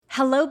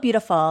Hello,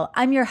 beautiful.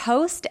 I'm your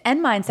host and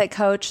mindset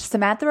coach,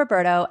 Samantha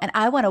Roberto, and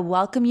I want to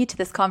welcome you to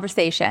this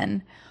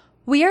conversation.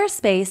 We are a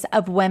space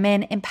of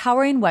women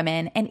empowering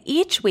women, and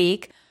each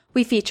week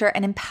we feature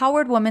an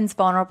empowered woman's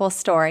vulnerable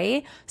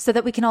story so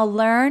that we can all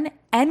learn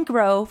and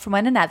grow from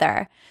one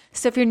another.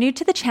 So if you're new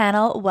to the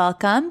channel,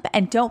 welcome,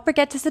 and don't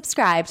forget to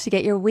subscribe to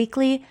get your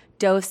weekly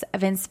dose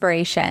of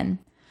inspiration.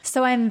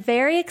 So I'm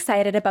very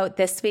excited about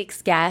this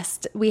week's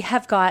guest. We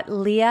have got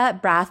Leah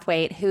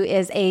Brathwaite, who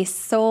is a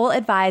soul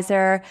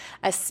advisor,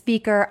 a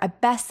speaker, a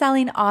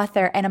best-selling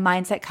author, and a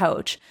mindset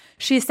coach.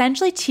 She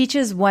essentially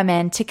teaches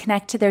women to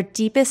connect to their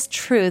deepest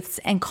truths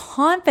and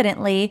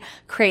confidently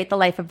create the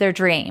life of their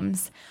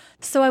dreams.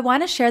 So I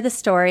want to share the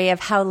story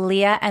of how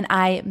Leah and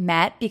I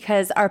met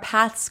because our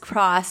paths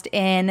crossed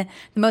in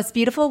the most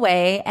beautiful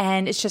way.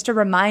 And it's just a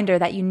reminder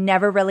that you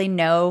never really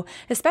know,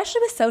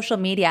 especially with social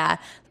media,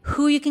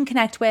 who you can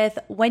connect with,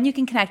 when you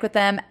can connect with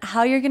them,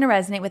 how you're going to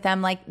resonate with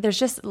them. Like there's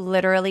just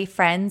literally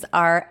friends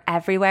are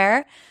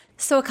everywhere.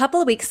 So a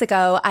couple of weeks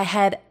ago, I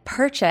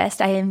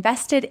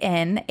invested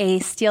in a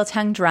steel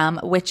tongue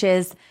drum, which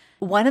is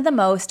one of the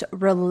most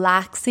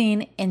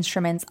relaxing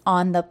instruments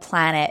on the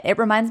planet. It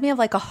reminds me of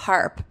like a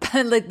harp,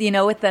 with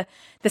the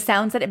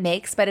sounds that it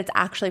makes, but it's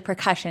actually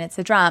percussion. It's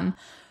a drum.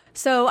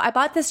 So I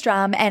bought this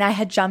drum and I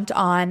had jumped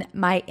on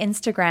my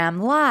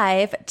Instagram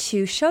live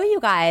to show you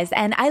guys.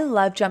 And I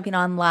love jumping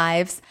on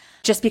lives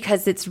just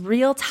because it's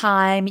real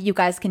time. You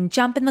guys can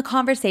jump in the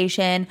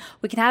conversation.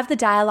 We can have the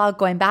dialogue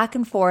going back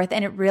and forth,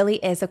 and it really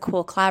is a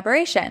cool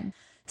collaboration.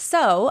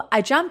 So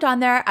I jumped on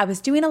there, I was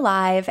doing a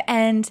live,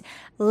 and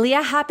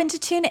Leah happened to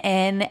tune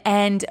in,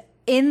 and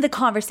in the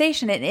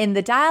conversation and in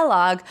the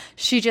dialogue,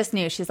 she just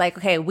knew. She's like,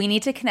 okay, we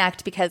need to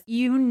connect because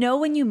you know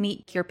when you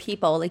meet your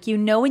people, like you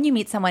know when you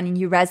meet someone and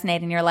you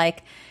resonate and you're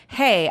like,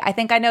 hey, I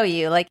think I know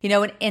you, like,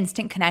 an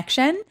instant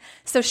connection.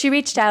 So she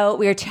reached out,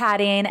 we were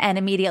chatting, and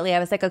immediately I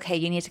was like, okay,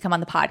 you need to come on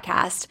the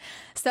podcast.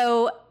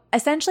 So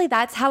essentially,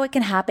 that's how it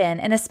can happen,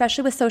 and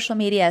especially with social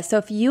media. So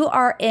if you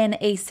are in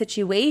a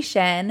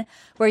situation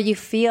where you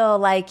feel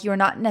like you're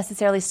not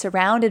necessarily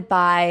surrounded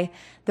by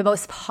the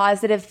most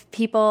positive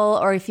people,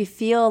 or if you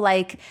feel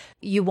like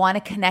you want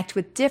to connect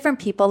with different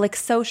people, like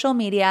social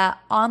media,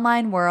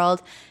 online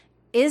world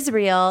is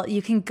real.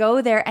 You can go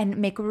there and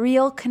make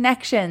real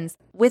connections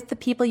with the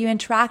people you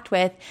interact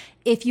with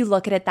if you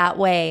look at it that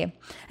way.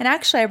 And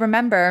actually, I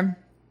remember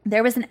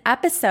there was an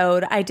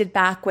episode I did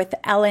back with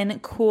Ellen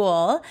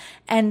Cool,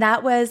 and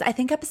that was, I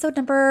think, episode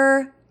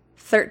number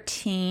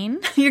 13.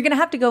 You're going to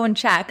have to go and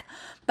check.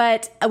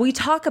 But we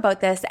talk about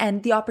this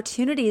and the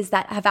opportunities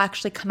that have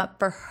actually come up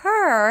for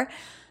her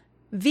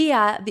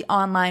via the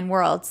online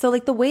world. So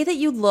like the way that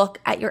you look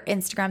at your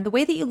Instagram, the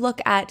way that you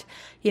look at,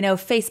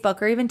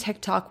 Facebook or even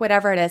TikTok,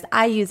 whatever it is,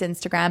 I use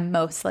Instagram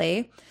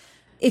mostly.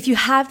 If you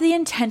have the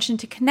intention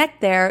to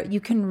connect there, you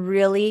can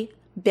really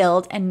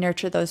build and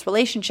nurture those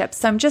relationships.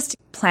 So I'm just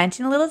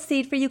planting a little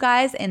seed for you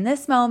guys in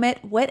this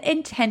moment. What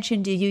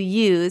intention do you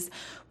use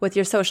with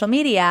your social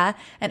media?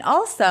 And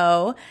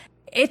also,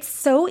 it's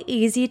so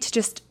easy to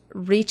just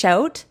reach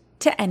out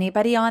to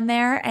anybody on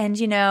there. And,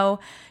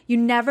 you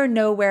never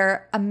know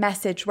where a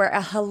message, where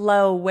a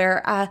hello,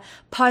 where a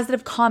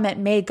positive comment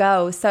may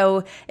go.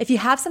 So if you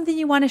have something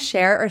you want to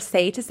share or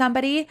say to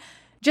somebody,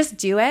 just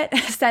do it,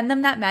 send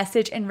them that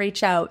message and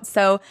reach out.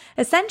 So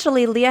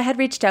essentially, Leah had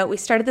reached out. We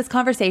started this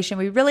conversation.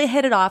 We really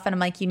hit it off. And I'm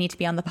like, you need to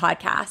be on the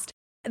podcast.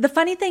 The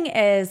funny thing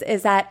is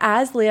that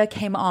as Leah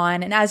came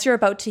on, and as you're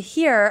about to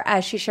hear,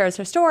 as she shares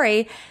her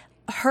story,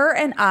 her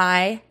and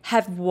I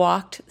have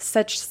walked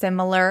such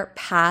similar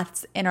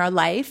paths in our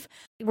life.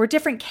 We're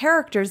different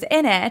characters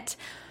in it.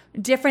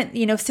 Different,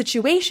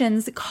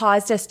 situations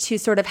caused us to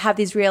sort of have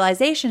these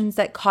realizations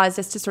that caused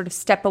us to sort of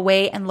step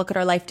away and look at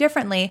our life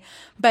differently.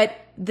 But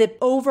the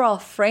overall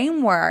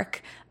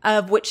framework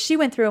of what she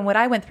went through and what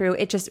I went through,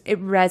 it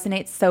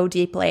resonates so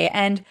deeply.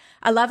 And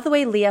I love the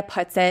way Leah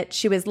puts it.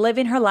 She was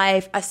living her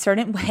life a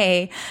certain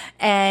way.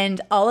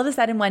 And all of a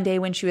sudden one day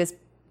when she was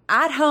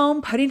at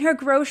home putting her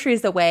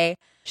groceries away,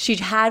 she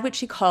had what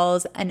she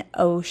calls an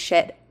oh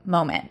shit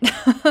moment.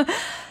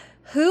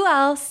 Who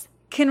else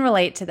can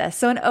relate to this?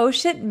 So an oh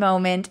shit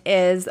moment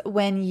is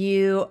when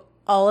you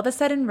all of a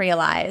sudden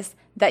realize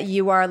that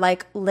you are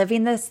like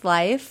living this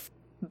life,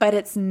 but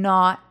it's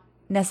not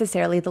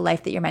necessarily the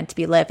life that you're meant to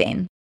be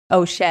living.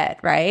 Oh shit,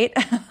 right?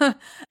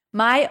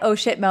 My oh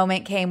shit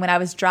moment came when I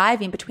was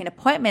driving between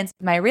appointments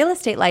with my real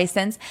estate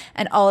license,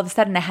 and all of a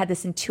sudden I had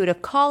this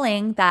intuitive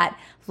calling that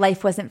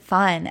life wasn't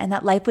fun and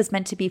that life was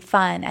meant to be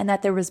fun and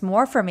that there was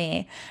more for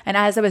me. And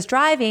as I was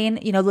driving,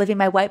 living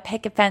my white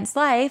picket fence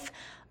life,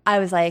 I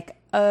was like,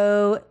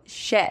 oh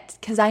shit,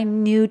 because I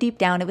knew deep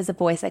down it was a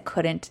voice I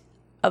couldn't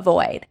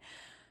avoid.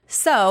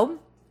 So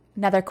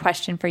another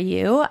question for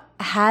you.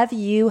 Have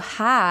you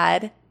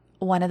had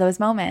one of those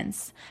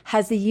moments?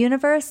 Has the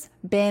universe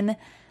been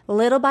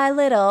little by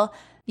little,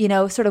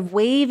 sort of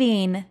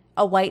waving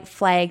a white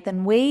flag,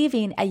 then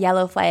waving a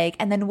yellow flag,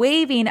 and then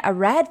waving a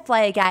red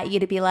flag at you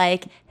to be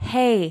like,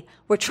 hey,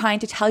 we're trying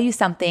to tell you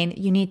something.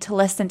 You need to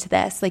listen to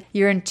this. Like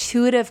your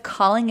intuitive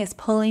calling is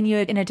pulling you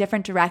in a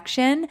different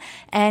direction.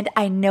 And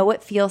I know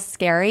it feels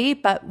scary,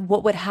 but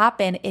what would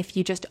happen if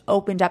you just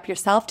opened up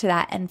yourself to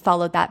that and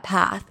followed that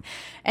path?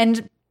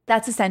 And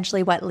that's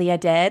essentially what Leah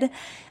did.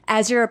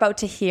 As you're about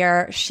to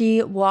hear,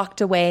 she walked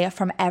away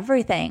from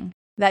everything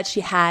that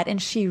she had,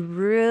 and she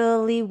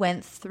really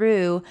went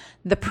through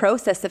the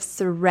process of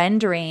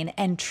surrendering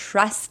and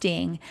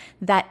trusting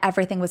that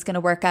everything was going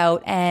to work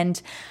out.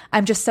 And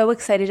I'm just so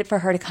excited for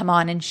her to come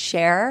on and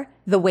share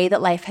the way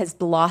that life has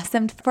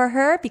blossomed for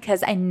her,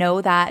 because I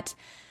know that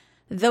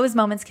those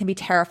moments can be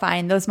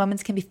terrifying. Those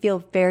moments can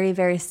feel very,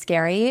 very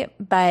scary,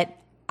 but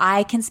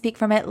I can speak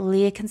from it.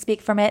 Leah can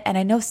speak from it. And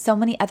I know so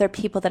many other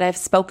people that I've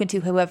spoken to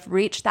who have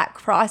reached that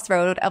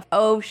crossroad of,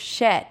 oh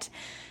shit,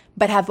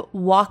 but have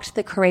walked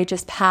the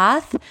courageous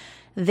path.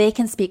 They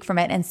can speak from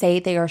it and say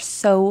they are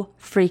so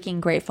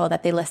freaking grateful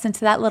that they listened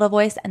to that little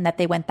voice and that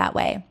they went that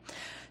way.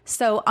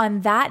 So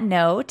on that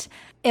note,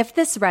 if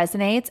this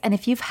resonates and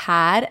if you've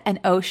had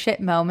an oh shit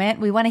moment,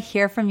 we want to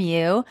hear from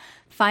you.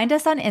 Find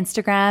us on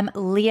Instagram,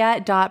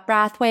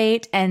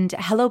 leah.brathwaite and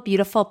Hello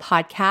Beautiful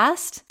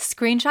Podcast.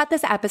 Screenshot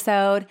this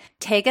episode,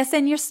 tag us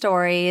in your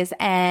stories,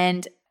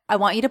 and I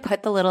want you to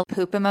put the little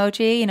poop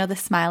emoji, you know, the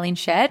smiling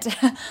shit.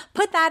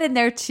 Put that in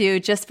there too,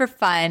 just for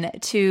fun,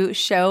 to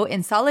show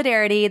in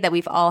solidarity that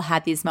we've all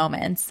had these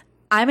moments.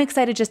 I'm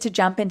excited just to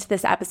jump into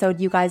this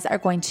episode. You guys are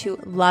going to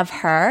love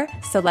her.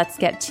 So let's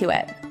get to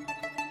it.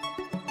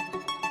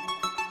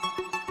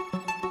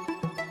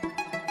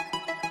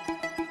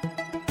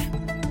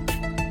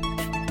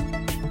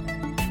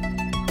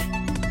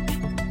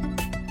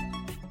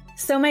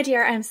 So, my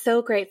dear, I'm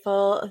so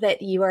grateful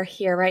that you are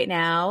here right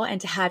now and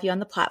to have you on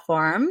the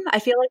platform. I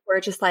feel like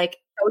we're just like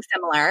so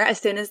similar as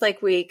soon as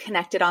like we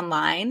connected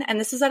online. And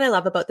this is what I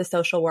love about the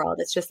social world.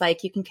 It's just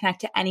like you can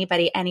connect to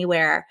anybody,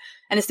 anywhere.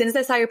 And as soon as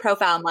I saw your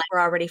profile, I'm like, we're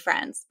already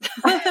friends.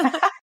 Same.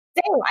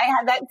 I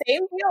had that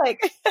same feeling.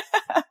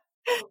 I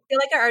feel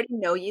like I already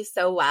know you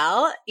so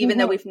well, even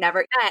though we've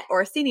never met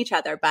or seen each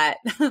other, but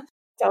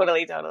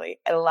Totally.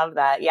 I love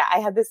that. Yeah, I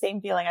had the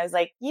same feeling. I was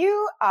like,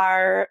 you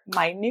are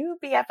my new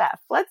BFF.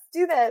 Let's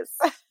do this.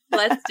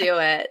 Let's do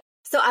it.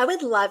 So I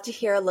would love to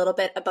hear a little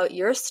bit about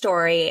your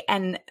story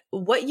and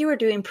what you were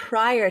doing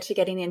prior to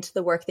getting into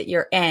the work that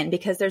you're in,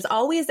 because there's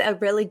always a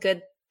really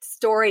good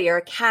story or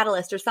a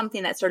catalyst or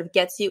something that sort of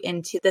gets you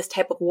into this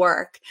type of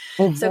work.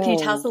 So can you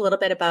tell us a little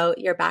bit about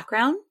your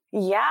background?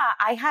 Yeah,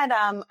 I had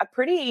a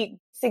pretty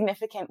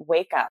significant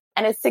wake up.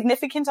 And it's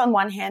significant on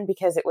one hand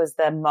because it was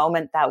the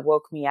moment that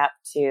woke me up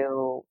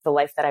to the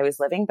life that I was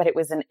living, but it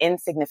was an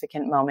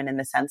insignificant moment in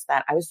the sense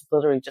that I was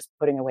literally just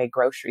putting away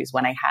groceries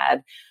when I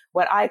had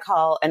what I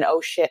call an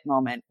oh shit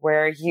moment,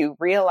 where you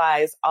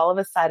realize all of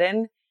a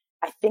sudden,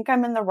 I think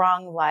I'm in the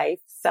wrong life.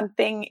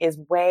 Something is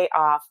way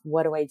off.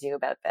 What do I do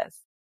about this?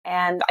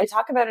 And I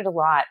talk about it a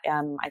lot.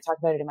 I talk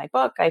about it in my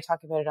book. I talk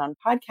about it on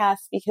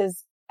podcasts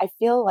because I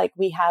feel like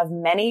we have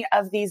many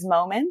of these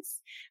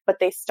moments, but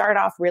they start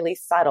off really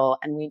subtle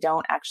and we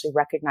don't actually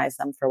recognize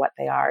them for what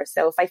they are.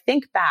 So if I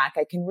think back,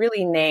 I can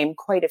really name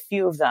quite a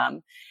few of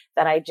them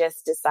that I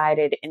just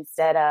decided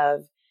instead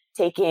of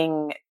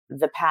taking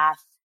the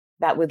path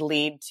that would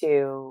lead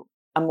to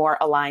a more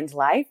aligned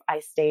life,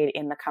 I stayed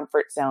in the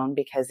comfort zone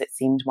because it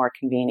seemed more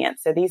convenient.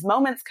 So these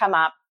moments come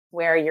up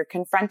where you're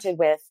confronted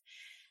with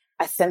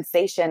a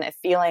sensation, a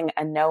feeling,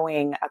 a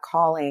knowing, a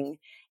calling,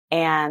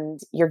 and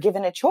you're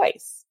given a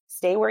choice.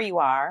 Stay where you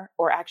are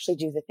or actually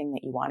do the thing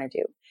that you want to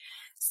do.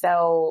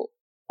 So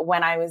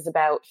when I was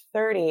about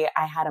 30,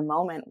 I had a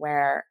moment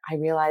where I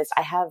realized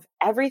I have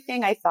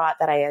everything I thought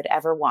that I had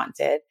ever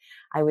wanted.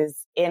 I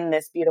was in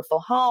this beautiful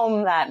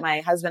home that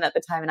my husband at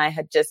the time and I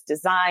had just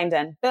designed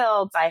and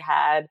built. I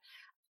had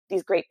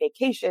these great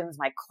vacations.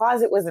 My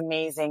closet was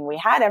amazing. We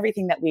had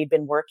everything that we'd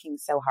been working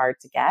so hard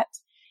to get.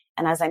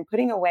 And as I'm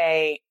putting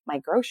away my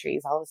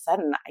groceries, all of a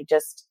sudden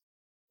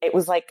it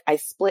was like I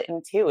split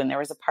in two. And there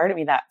was a part of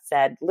me that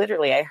said,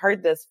 literally, I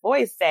heard this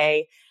voice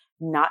say,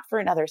 not for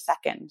another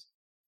second.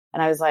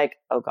 And I was like,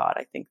 oh God,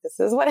 I think this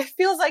is what it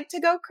feels like to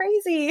go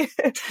crazy.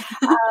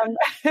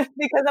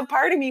 Because a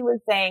part of me was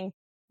saying,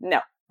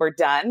 no, we're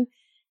done.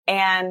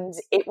 And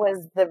it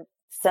was the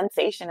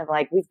sensation of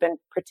like, we've been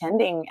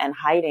pretending and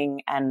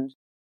hiding and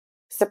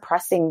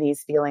suppressing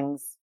these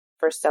feelings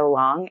for so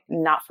long,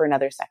 not for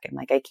another second.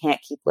 Like, I can't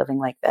keep living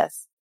like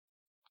this.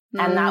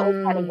 And that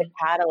was kind of the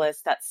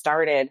catalyst that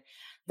started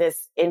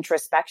this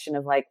introspection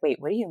of like, wait,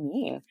 what do you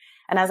mean?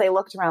 And as I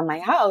looked around my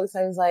house,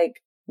 I was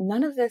like,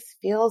 none of this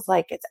feels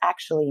like it's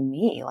actually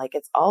me. Like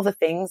it's all the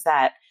things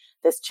that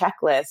this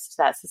checklist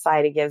that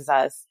society gives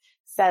us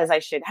says I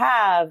should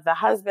have: the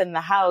husband,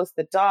 the house,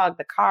 the dog,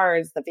 the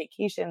cars, the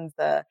vacations,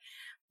 the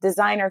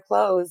designer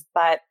clothes,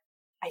 but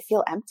I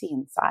feel empty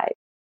inside.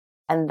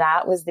 And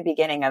that was the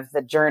beginning of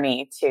the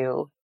journey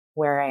to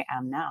where I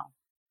am now.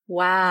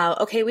 Wow.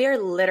 Okay. We are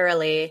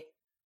literally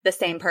the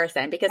same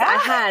person because I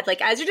had,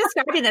 like, as you're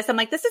describing this, I'm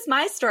like, this is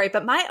my story,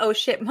 but my oh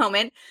shit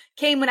moment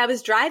came when I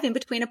was driving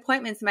between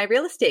appointments in my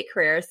real estate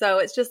career. So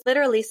it's just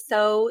literally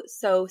so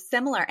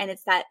similar. And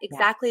it's that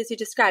exactly as you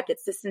described,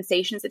 it's the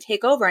sensations that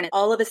take over. And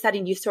all of a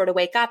sudden you sort of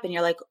wake up and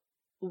you're like,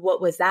 what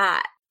was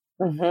that?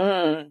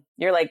 Mm-hmm.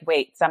 You're like,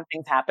 wait,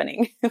 something's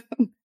happening.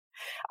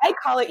 I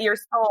call it your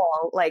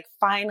soul, like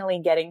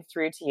finally getting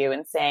through to you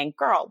and saying,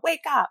 girl,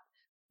 wake up.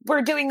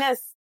 We're doing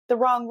this the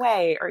wrong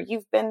way, or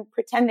you've been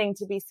pretending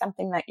to be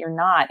something that you're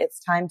not. It's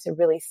time to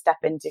really step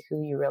into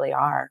who you really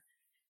are.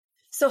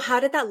 So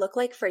how did that look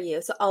like for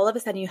you? So all of a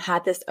sudden you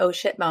had this oh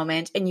shit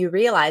moment and you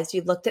realized,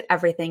 you looked at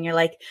everything. You're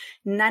like,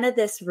 none of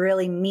this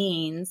really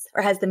means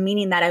or has the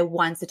meaning that I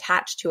once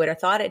attached to it or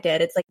thought it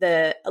did. It's like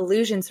the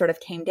illusion sort of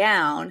came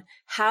down.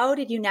 How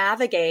did you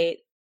navigate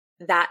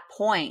that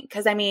point?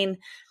 Because I mean,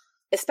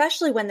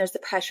 especially when there's the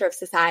pressure of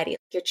society,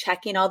 you're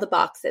checking all the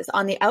boxes.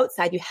 On the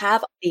outside, you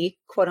have the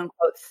quote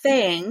unquote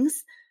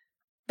things,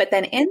 but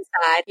then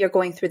inside you're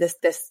going through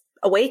this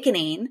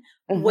awakening.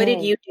 Mm-hmm. What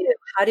did you do?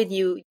 How did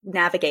you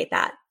navigate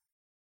that?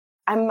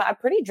 I'm a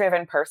pretty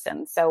driven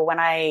person. So when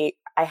I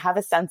have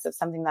a sense of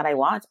something that I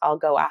want, I'll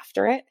go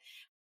after it.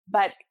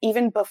 But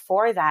even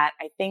before that,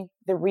 I think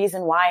the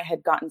reason why I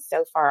had gotten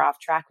so far off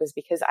track was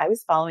because I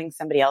was following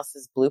somebody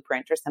else's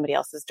blueprint or somebody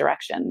else's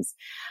directions.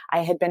 I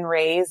had been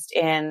raised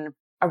in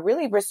a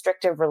really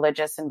restrictive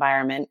religious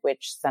environment,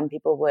 which some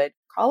people would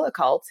call a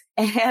cult.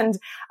 And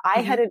I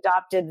had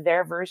adopted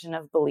their version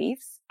of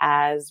beliefs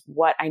as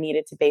what I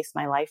needed to base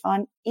my life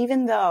on,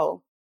 even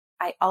though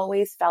I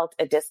always felt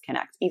a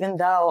disconnect, even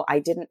though I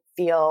didn't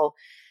feel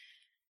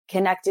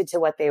connected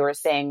to what they were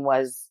saying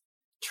was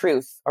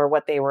truth or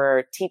what they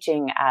were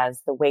teaching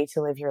as the way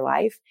to live your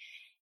life.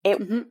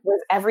 It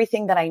was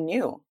everything that I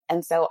knew.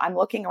 And so I'm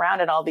looking around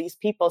at all these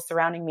people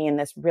surrounding me in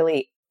this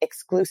really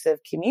exclusive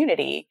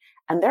community,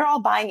 and they're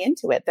all buying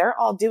into it. They're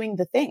all doing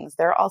the things.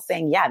 They're all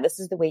saying, yeah, this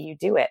is the way you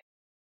do it.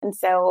 And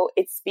so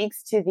it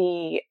speaks to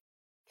the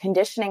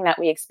conditioning that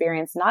we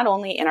experience, not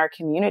only in our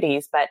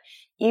communities, but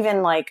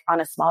even like on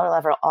a smaller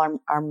level,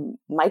 our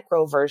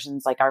micro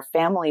versions, like our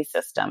family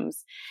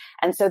systems.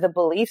 And so the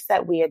beliefs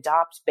that we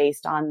adopt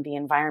based on the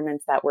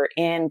environments that we're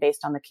in,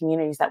 based on the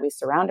communities that we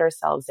surround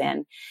ourselves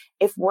in,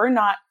 if we're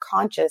not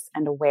conscious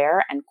and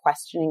aware and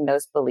questioning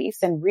those beliefs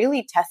and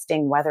really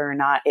testing whether or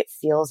not it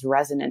feels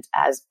resonant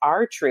as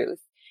our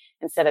truth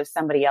instead of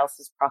somebody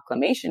else's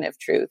proclamation of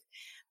truth,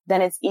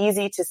 then it's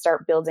easy to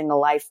start building a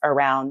life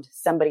around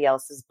somebody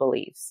else's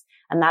beliefs.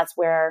 And that's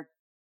where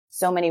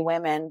so many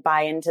women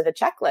buy into the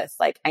checklist.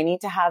 Like, I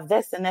need to have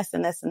this and this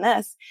and this and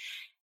this.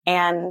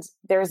 And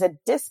there's a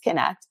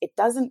disconnect. It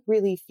doesn't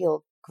really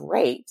feel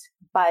great,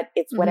 but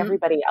it's what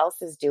everybody else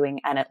is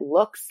doing. And it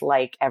looks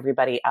like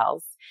everybody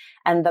else.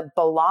 And the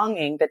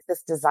belonging, that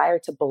this desire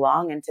to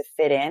belong and to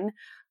fit in,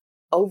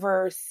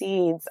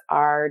 oversees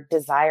our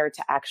desire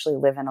to actually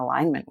live in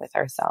alignment with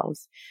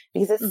ourselves,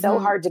 because it's so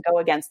hard to go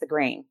against the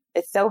grain.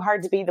 It's so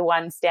hard to be the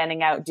one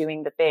standing out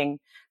doing the thing,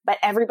 but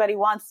everybody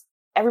wants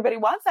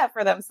that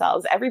for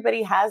themselves.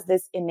 Everybody has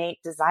this innate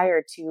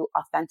desire to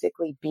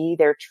authentically be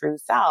their true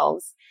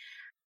selves.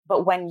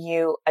 But when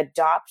you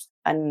adopt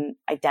an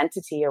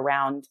identity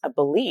around a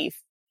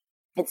belief,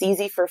 it's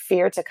easy for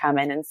fear to come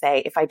in and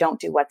say, if I don't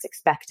do what's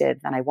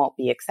expected, then I won't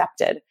be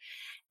accepted.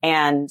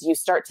 And you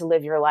start to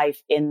live your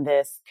life in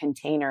this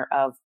container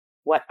of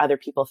what other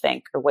people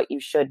think or what you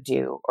should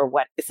do or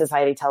what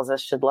society tells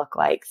us should look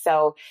like.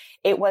 So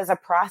it was a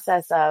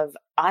process of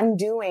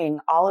undoing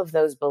all of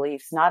those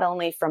beliefs, not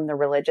only from the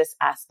religious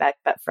aspect,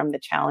 but from the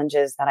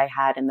challenges that I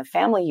had in the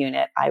family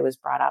unit I was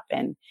brought up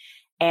in.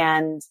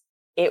 And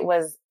it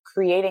was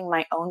creating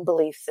my own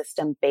belief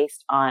system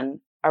based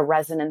on a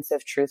resonance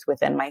of truth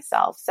within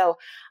myself. So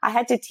I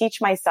had to teach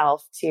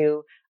myself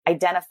to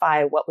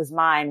identify what was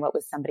mine, what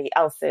was somebody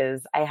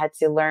else's. I had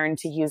to learn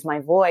to use my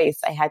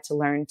voice. I had to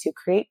learn to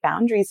create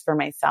boundaries for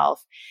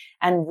myself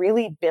and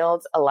really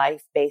build a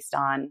life based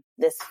on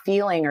this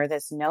feeling or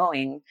this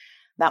knowing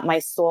that my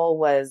soul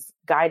was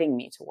guiding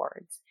me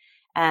towards.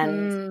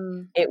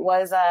 And it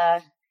wasn't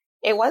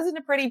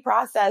a pretty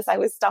process. I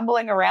was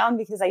stumbling around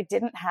because I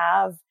didn't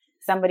have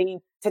somebody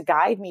to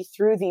guide me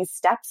through these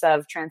steps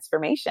of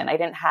transformation. I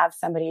didn't have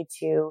somebody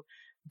to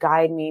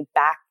guide me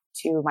back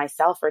to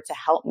myself or to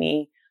help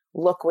me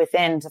look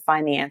within to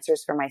find the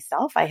answers for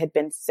myself. I had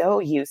been so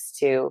used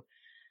to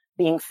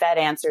being fed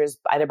answers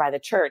either by the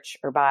church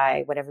or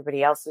by what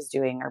everybody else was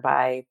doing or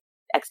by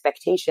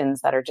expectations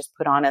that are just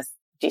put on us,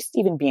 just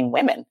even being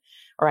women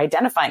or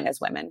identifying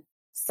as women.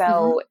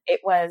 So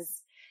it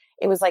was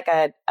like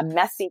a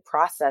messy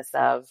process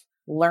of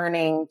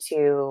learning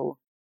to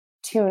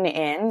tune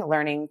in,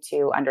 learning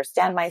to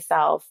understand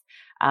myself.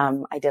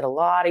 I did a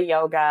lot of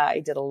yoga.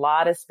 I did a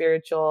lot of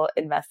spiritual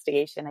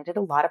investigation. I did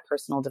a lot of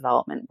personal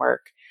development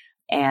work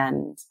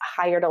and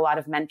hired a lot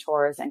of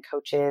mentors and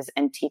coaches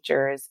and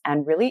teachers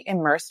and really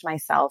immersed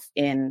myself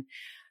in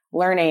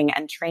learning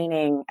and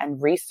training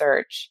and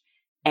research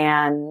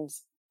and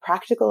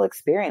practical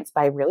experience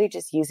by really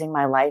just using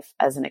my life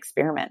as an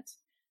experiment.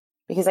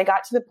 because I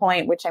got to the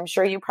point, which I'm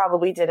sure you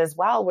probably did as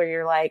well, where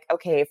you're like,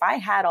 okay, if I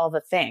had all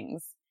the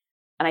things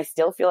and I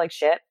still feel like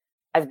shit,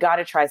 I've got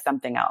to try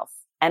something else.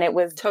 And it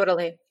was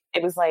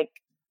like,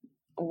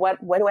 what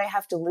do I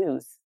have to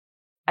lose?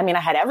 I mean,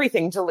 I had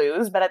everything to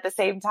lose, but at the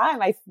same time,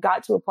 I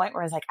got to a point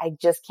where I was like, I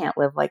just can't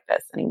live like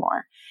this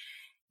anymore.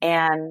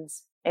 And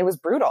it was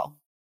brutal.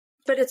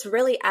 But it's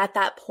really at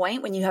that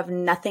point when you have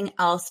nothing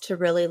else to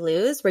really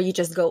lose, where you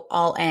just go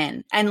all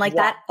in. And like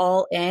that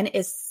all in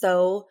is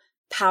so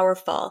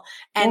powerful.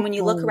 And when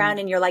you look around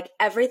and you're like,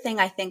 everything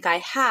I think I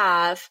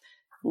have,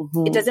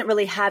 it doesn't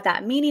really have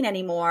that meaning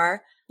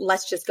anymore.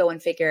 Let's just go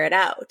and figure it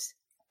out.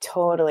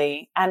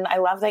 Totally. And I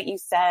love that you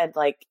said,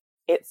 like,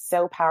 it's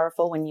so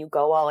powerful when you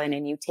go all in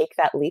and you take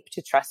that leap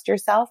to trust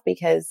yourself,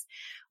 because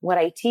what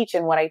I teach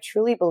and what I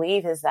truly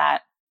believe is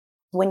that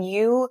when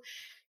you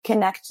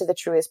connect to the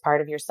truest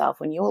part of yourself,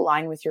 when you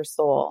align with your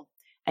soul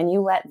and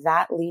you let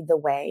that lead the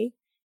way,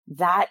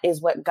 that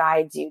is what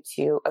guides you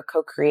to a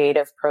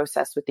co-creative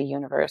process with the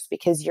universe,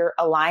 because you're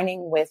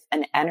aligning with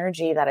an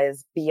energy that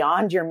is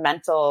beyond your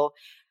mental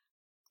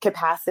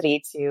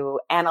capacity to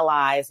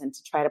analyze and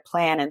to try to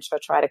plan and to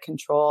try to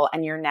control.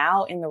 And you're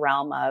now in the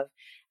realm of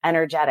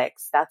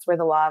energetics. That's where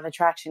the law of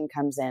attraction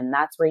comes in.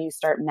 That's where you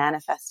start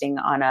manifesting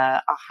on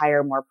a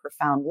higher, more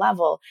profound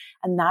level.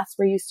 And that's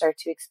where you start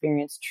to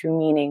experience true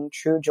meaning,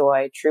 true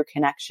joy, true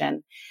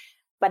connection.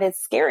 But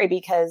it's scary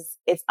because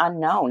it's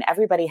unknown.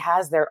 Everybody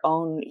has their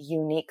own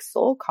unique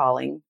soul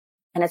calling,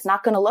 and it's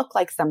not going to look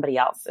like somebody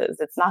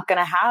else's. It's not going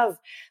to have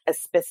a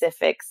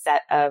specific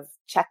set of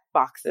check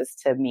boxes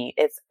to meet.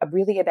 It's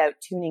really about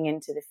tuning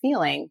into the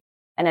feeling.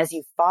 And as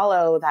you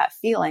follow that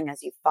feeling,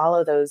 as you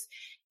follow those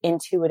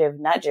intuitive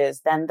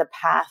nudges, then the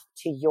path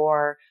to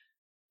your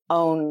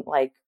own,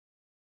 like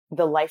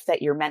the life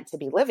that you're meant to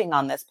be living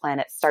on this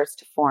planet, starts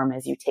to form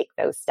as you take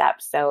those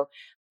steps. So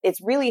it's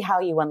really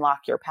how you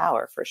unlock your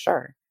power, for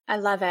sure. I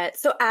love it.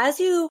 So as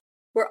you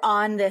were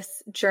on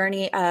this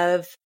journey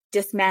of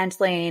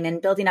dismantling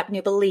and building up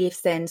new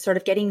beliefs and sort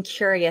of getting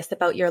curious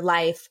about your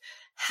life,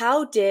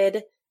 how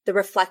did the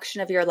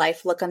reflection of your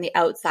life look on the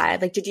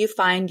outside? Like, did you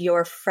find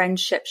your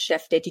friendship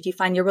shifted? Did you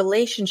find your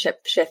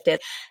relationship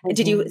shifted?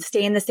 Did you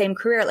stay in the same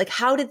career? Like,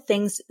 how did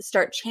things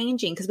start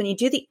changing? Because when you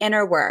do the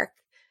inner work,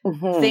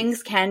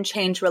 things can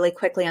change really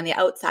quickly on the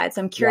outside.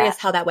 So I'm curious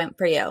how that went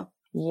for you.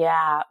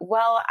 Yeah.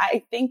 Well,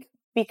 I think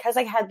because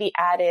I had the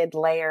added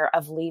layer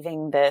of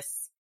leaving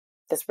this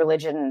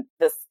religion,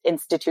 this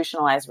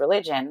institutionalized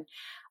religion,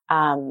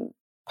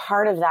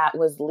 part of that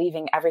was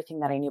leaving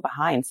everything that I knew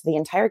behind. So the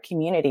entire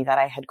community that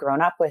I had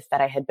grown up with,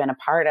 that I had been a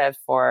part of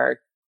for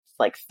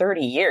like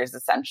 30 years,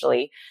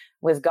 essentially,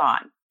 was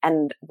gone.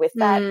 And with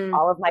that,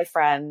 all of my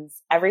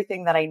friends,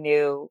 everything that I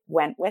knew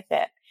went with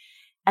it.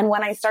 And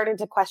when I started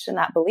to question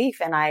that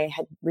belief, and I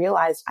had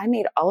realized I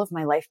made all of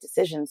my life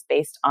decisions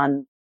based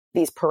on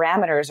these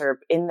parameters, or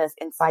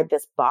inside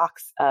this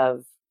box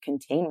of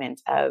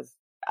containment of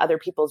other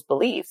people's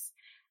beliefs,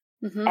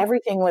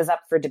 everything was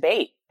up for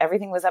debate.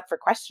 Everything was up for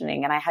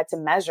questioning. And I had to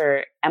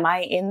measure, am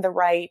I in the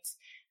right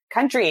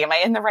country? Am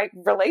I in the right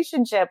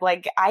relationship?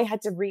 Like, I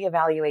had to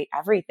reevaluate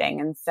everything.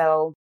 And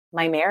so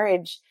my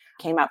marriage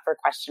came up for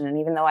question. And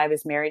even though I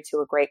was married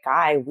to a great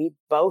guy, we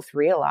both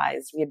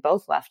realized, we had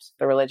both left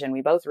the religion.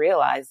 We both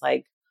realized,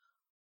 like,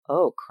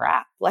 oh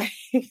crap, like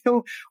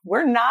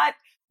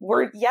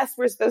yes,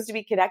 we're supposed to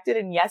be connected.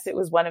 And yes, it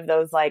was one of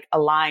those like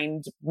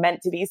aligned,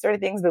 meant to be sort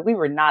of things, but we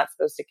were not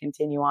supposed to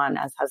continue on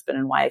as husband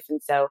and wife.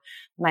 And so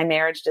my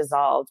marriage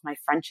dissolved, my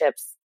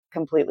friendships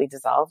completely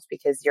dissolved,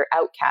 because you're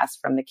outcast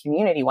from the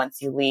community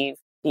once you leave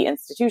the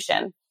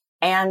institution.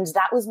 And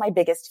that was my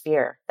biggest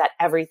fear, that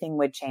everything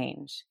would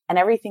change. And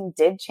everything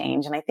did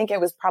change. And I think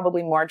it was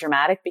probably more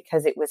dramatic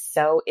because it was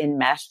so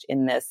enmeshed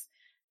in this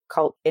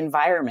cult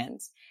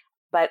environment.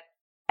 But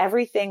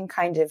everything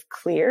kind of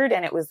cleared,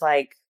 and it was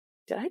like,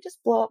 did I just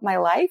blow up my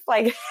life?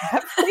 Like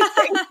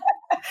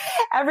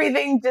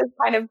everything just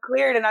kind of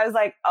cleared. And I was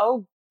like,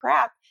 oh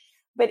crap.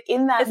 But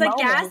in that moment,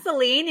 it's like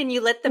gasoline and you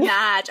lit the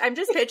match. I'm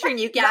just picturing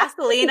you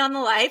gasoline on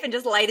the life and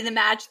just lighting the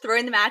match,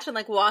 throwing the match, and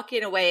like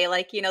walking away,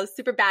 like, you know,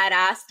 super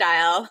badass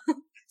style.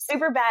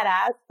 Super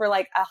badass for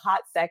like a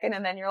hot second.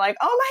 And then you're like,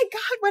 oh my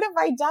God, what have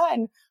I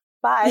done?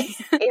 But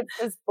it's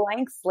this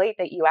blank slate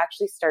that you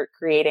actually start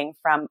creating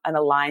from an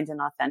aligned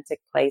and authentic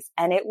place.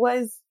 And it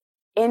was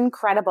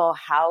incredible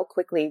how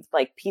quickly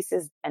like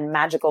pieces and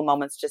magical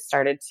moments just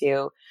started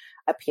to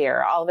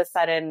appear. All of a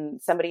sudden,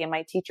 somebody in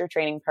my teacher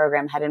training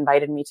program had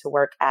invited me to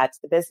work at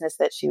the business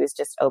that she was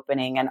just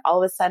opening. And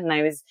all of a sudden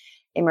I was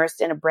immersed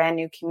in a brand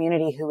new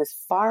community who was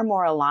far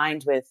more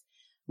aligned with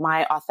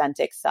my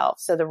authentic self.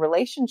 So the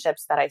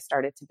relationships that I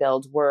started to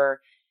build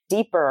were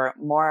deeper,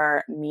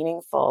 more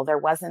meaningful. There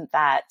wasn't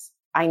that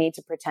I need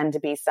to pretend to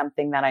be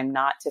something that I'm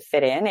not to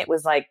fit in. It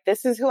was like,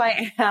 this is who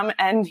I am,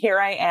 and here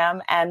I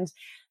am. And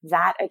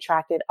that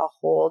attracted a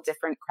whole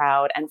different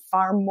crowd and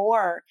far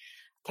more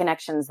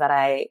connections than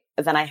I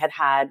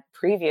had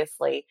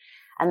previously.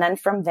 And then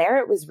from there,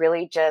 it was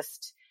really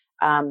just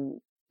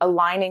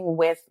aligning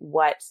with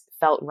what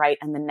felt right,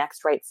 and the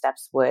next right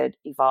steps would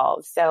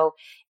evolve. So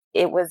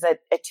it was a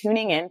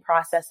tuning in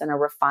process and a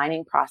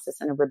refining process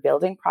and a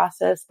rebuilding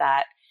process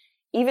that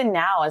even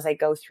now, as I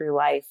go through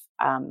life,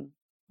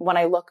 when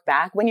I look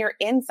back, when you're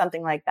in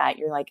something like that,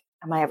 you're like,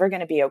 am I ever going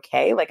to be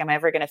okay? Like, am I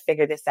ever going to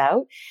figure this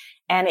out?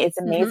 And it's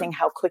amazing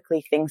how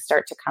quickly things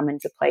start to come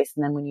into place.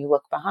 And then when you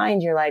look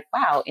behind, you're like,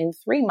 wow, in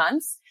 3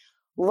 months,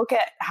 look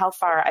at how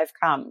far I've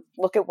come.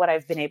 Look at what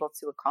I've been able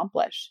to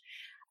accomplish.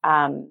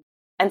 And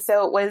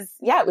so it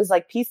was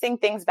like piecing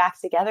things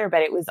back together,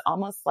 but it was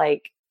almost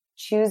like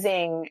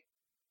choosing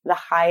the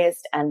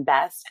highest and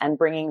best and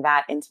bringing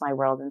that into my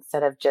world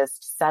instead of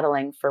just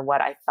settling for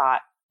what I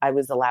thought I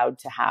was allowed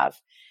to have.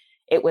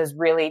 It was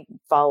really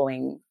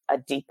following a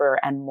deeper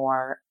and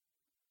more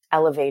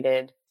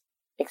elevated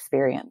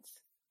experience.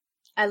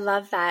 I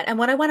love that. And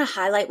what I want to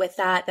highlight with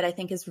that I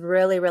think is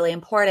really, really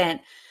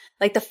important,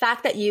 like the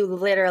fact that you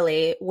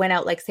literally went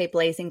out, like say,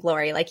 blazing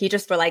glory, like you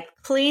just were like,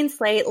 clean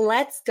slate,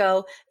 let's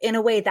go. In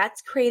a way,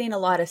 that's creating a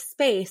lot of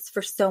space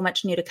for so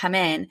much new to come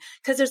in,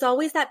 because there's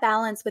always that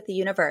balance with the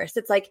universe.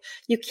 It's like,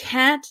 you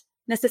can't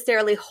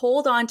necessarily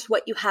hold on to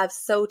what you have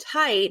so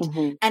tight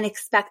and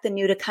expect the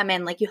new to come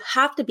in. Like, you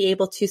have to be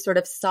able to sort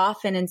of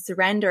soften and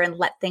surrender and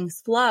let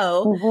things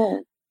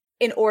flow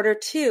in order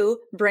to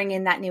bring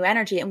in that new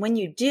energy. And when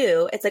you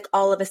do, it's like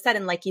all of a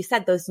sudden, like you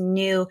said, those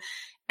new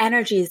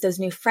energies, those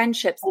new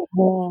friendships,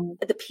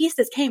 the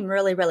pieces came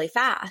really, really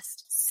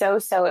fast.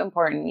 So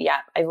important. Yeah.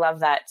 I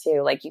love that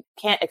too. Like, you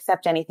can't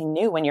accept anything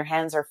new when your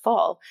hands are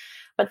full.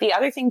 But the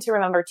other thing to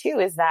remember too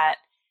is that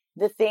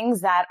the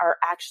things that are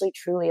actually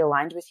truly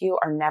aligned with you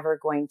are never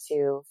going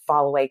to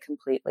fall away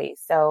completely.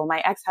 So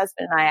my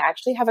ex-husband and I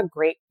actually have a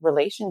great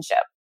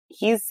relationship.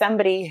 He's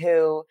somebody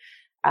who,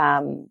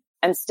 I'm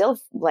still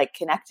like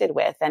connected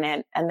with,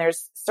 and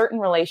there's certain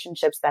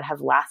relationships that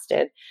have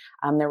lasted.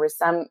 There was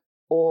some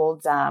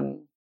old,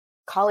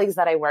 colleagues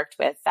that I worked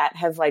with that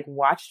have like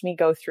watched me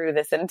go through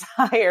this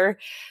entire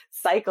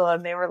cycle.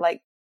 And they were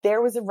like,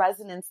 there was a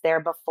resonance there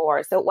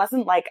before. So it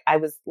wasn't like I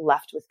was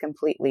left with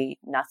completely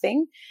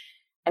nothing.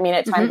 I mean,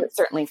 at times it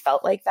certainly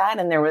felt like that.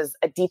 And there was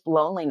a deep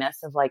loneliness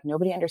of like,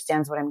 nobody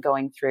understands what I'm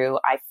going through.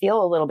 I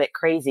feel a little bit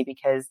crazy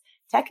because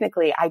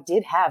technically I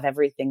did have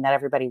everything that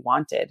everybody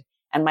wanted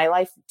and my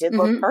life did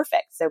look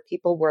perfect. So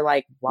people were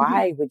like,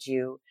 why would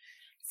you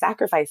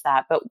sacrifice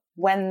that? But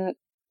when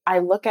I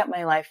look at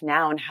my life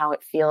now and how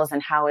it feels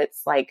and how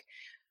it's like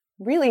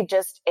really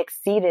just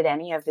exceeded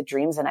any of the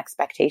dreams and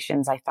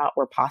expectations I thought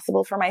were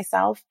possible for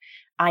myself,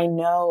 I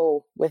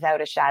know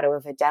without a shadow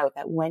of a doubt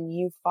that when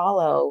you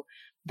follow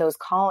those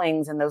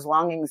callings and those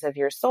longings of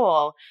your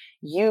soul,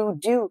 you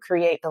do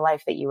create the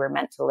life that you were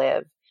meant to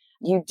live.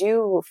 You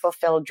do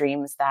fulfill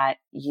dreams that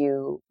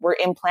you were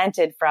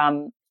implanted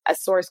from a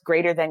source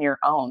greater than your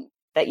own,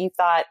 that you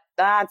thought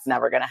that's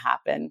never going to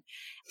happen.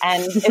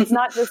 And it's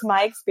not just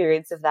my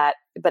experience of that,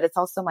 but it's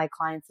also my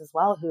clients as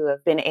well, who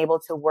have been able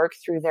to work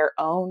through their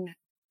own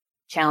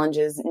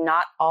challenges,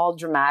 not all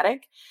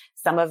dramatic.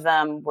 Some of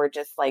them were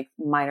just like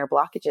minor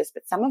blockages,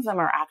 but some of them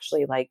are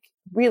actually like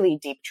really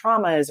deep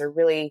traumas or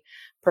really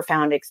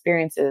profound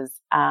experiences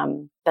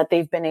that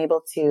they've been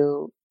able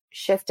to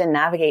shift and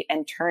navigate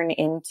and turn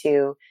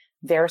into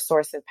their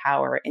source of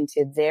power,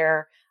 into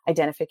their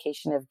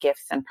identification of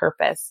gifts and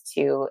purpose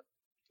to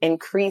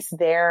increase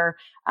their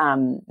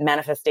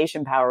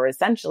manifestation power,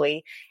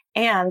 essentially,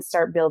 and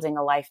start building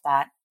a life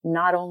that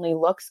not only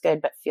looks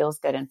good, but feels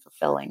good and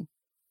fulfilling.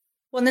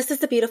 Well, and this is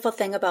the beautiful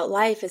thing about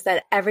life, is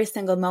that every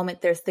single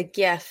moment there's the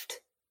gift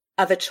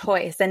of a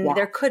choice. And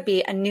there could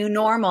be a new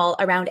normal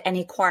around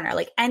any corner,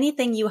 like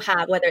anything you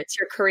have, whether it's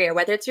your career,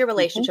 whether it's your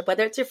relationship,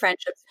 whether it's your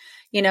friendships,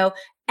 you know,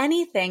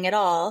 anything at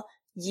all,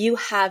 you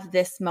have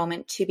this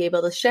moment to be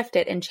able to shift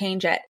it and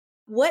change it.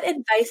 What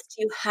advice do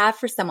you have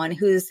for someone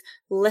who's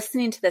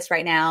listening to this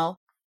right now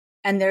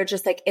and they're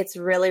just like, it's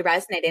really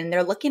resonating, and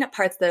they're looking at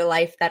parts of their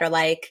life that are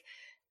like,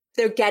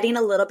 they're getting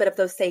a little bit of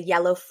those, say,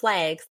 yellow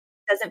flags,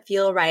 doesn't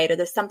feel right, or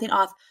there's something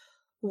off?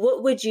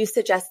 What would you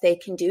suggest they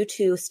can do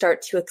to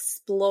start to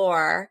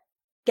explore,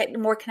 get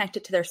more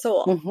connected to their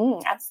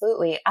soul?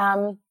 Absolutely.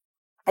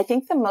 I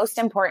think the most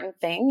important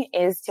thing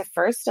is to,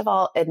 first of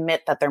all,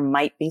 admit that there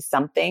might be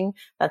something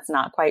that's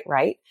not quite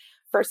right.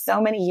 For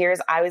so many years,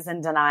 I was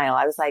in denial.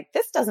 I was like,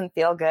 this doesn't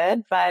feel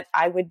good, but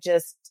I would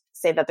just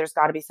say that there's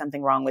got to be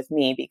something wrong with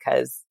me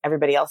because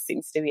everybody else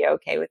seems to be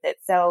okay with it.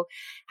 So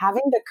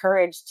having the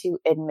courage to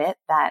admit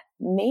that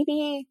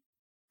maybe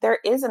there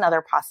is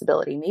another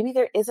possibility. Maybe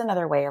there is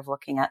another way of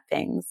looking at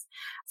things.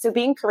 So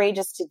being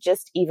courageous to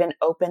just even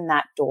open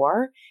that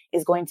door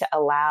is going to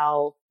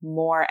allow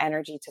more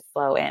energy to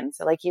flow in.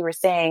 So like you were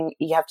saying,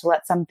 you have to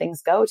let some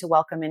things go to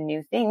welcome in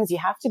new things. You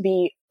have to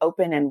be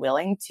open and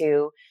willing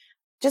to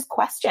just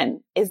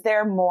question, is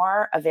there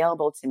more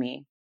available to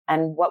me?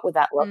 And what would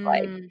that look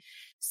like?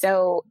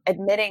 So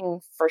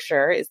admitting for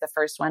sure is the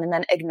first one. And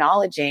then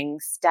acknowledging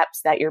steps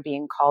that you're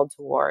being called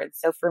towards.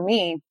 So for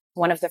me,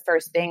 one of the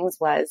first things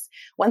was,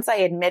 once I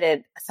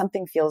admitted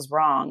something feels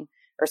wrong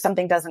or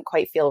something doesn't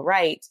quite feel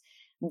right,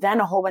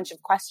 then a whole bunch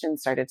of questions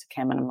started to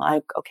come, and I'm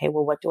like, okay,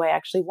 well, what do I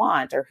actually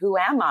want? Or who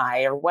am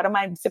I? Or what am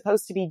I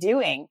supposed to be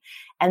doing?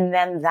 And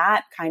then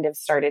that kind of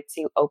started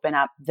to open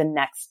up the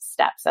next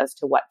steps as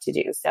to what to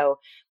do. So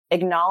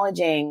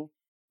acknowledging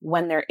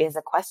when there is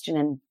a question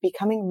and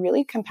becoming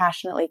really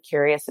compassionately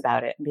curious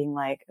about it and being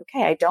like,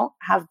 okay, I don't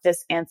have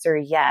this answer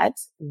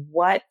yet.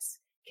 What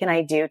can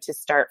I do to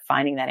start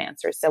finding that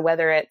answer? So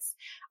whether it's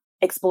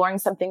exploring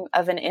something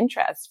of an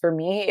interest. For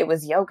me, it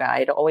was yoga.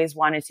 I'd always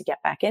wanted to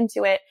get back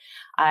into it.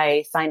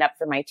 I signed up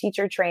for my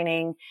teacher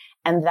training,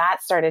 and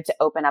that started to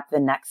open up the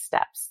next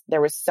steps.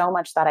 There was so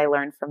much that I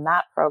learned from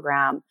that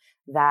program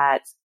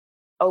that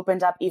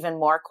opened up even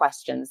more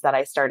questions that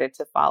I started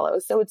to follow.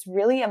 So it's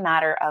really a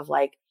matter of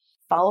like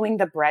following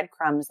the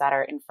breadcrumbs that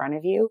are in front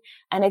of you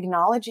and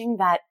acknowledging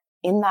that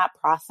in that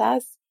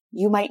process,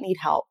 you might need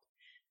help.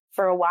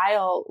 For a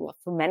while, well,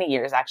 for many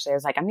years, actually, I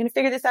was like, I'm going to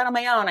figure this out on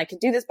my own. I could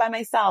do this by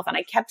myself. And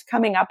I kept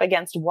coming up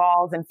against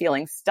walls and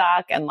feeling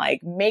stuck and like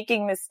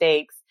making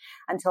mistakes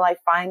until I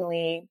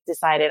finally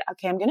decided,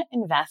 okay, I'm going to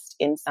invest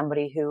in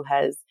somebody who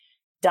has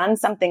done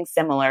something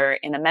similar,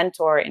 in a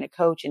mentor, in a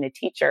coach, in a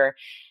teacher.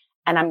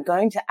 And I'm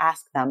going to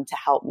ask them to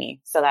help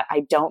me so that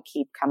I don't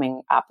keep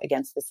coming up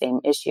against the same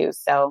issues.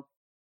 So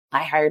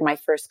I hired my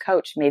first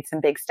coach, made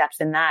some big steps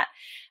in that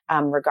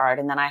regard.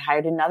 And then I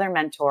hired another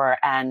mentor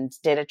and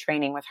did a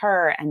training with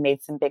her and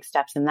made some big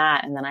steps in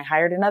that. And then I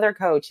hired another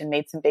coach and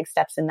made some big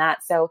steps in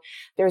that. So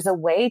there's a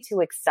way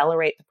to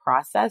accelerate the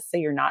process. So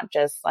you're not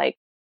just like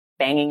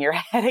banging your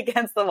head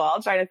against the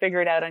wall, trying to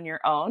figure it out on your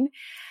own.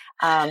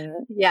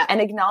 And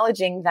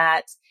acknowledging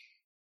that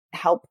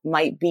help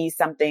might be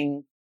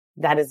something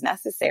that is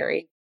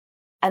necessary.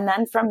 And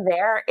then from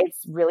there,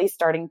 it's really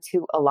starting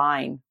to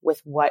align with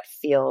what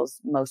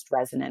feels most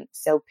resonant.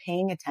 So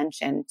paying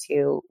attention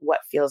to what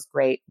feels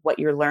great, what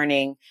you're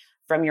learning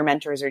from your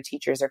mentors or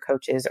teachers or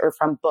coaches or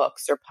from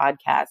books or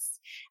podcasts,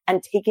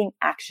 and taking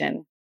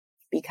action,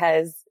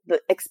 because the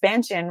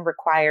expansion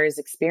requires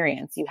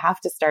experience. You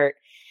have to start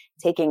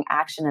taking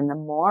action. And the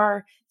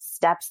more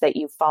steps that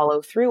you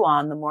follow through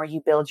on, the more you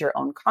build your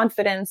own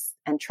confidence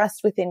and trust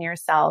within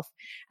yourself,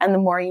 and the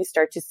more you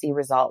start to see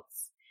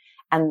results.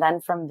 And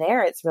then from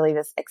there, it's really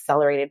this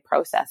accelerated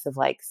process of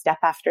like step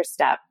after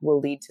step will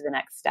lead to the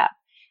next step.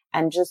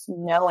 And just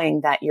knowing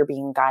that you're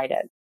being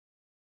guided.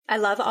 I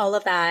love all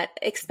of that.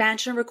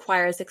 Expansion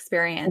requires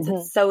experience. Mm-hmm.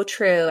 It's so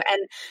true.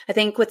 And I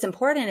think what's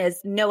important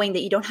is knowing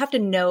that you don't have to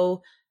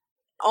know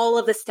all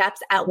of the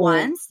steps at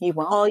once. You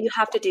won't. All you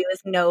have to do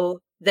is know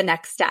the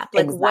next step.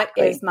 Like, what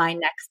is my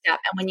next step?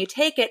 And when you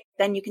take it,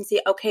 then you can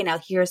see, okay, now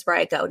here's where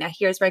I go. Now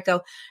here's where I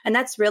go. And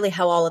that's really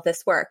how all of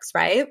this works,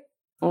 right?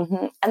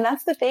 Mm-hmm. And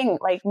that's the thing,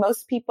 like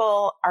most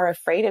people are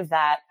afraid of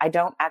that. I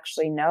don't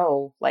actually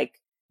know, like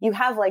you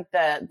have like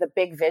the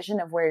big vision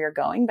of where you're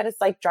going, but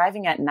it's like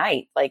driving at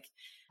night. Like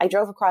I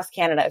drove across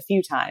Canada a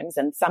few times,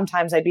 and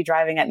sometimes I'd be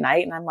driving at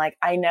night and I'm like,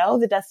 I know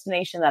the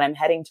destination that I'm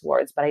heading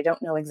towards, but I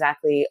don't know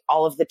exactly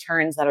all of the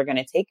turns that are going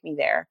to take me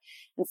there.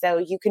 And so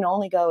you can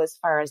only go as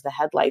far as the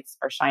headlights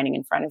are shining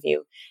in front of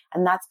you.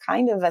 And that's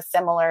kind of a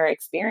similar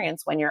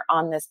experience when you're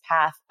on this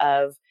path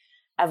of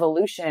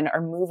evolution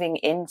or moving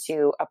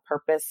into a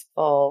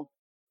purposeful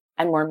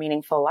and more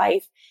meaningful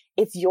life.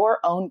 It's your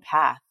own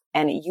path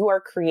and you are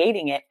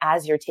creating it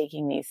as you're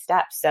taking these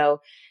steps.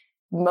 So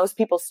most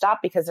people stop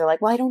because they're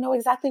like, well, I don't know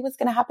exactly what's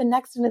going to happen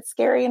next, and it's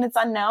scary and it's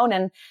unknown.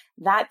 And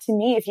that, to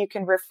me, if you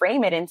can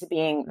reframe it into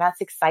being, that's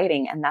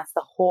exciting. And that's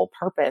the whole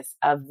purpose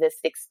of this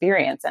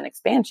experience and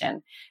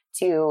expansion,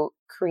 to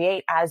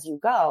create as you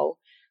go,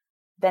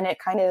 then it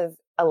kind of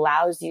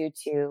allows you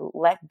to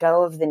let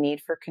go of the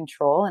need for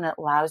control, and it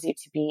allows you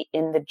to be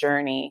in the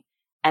journey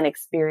and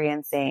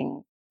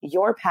experiencing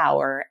your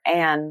power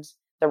and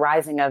the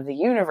rising of the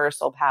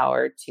universal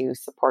power to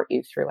support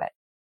you through it.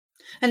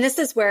 And this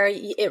is where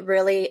it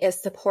really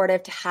is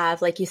supportive to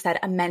have, like you said,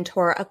 a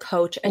mentor, a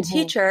coach, a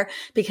teacher,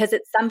 because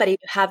it's somebody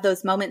to have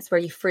those moments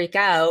where you freak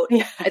out.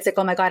 Yeah. It's like,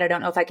 oh my God, I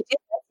don't know if I could do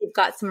this. You've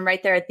got someone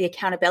right there at the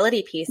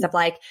accountability piece of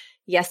like,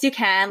 yes, you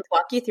can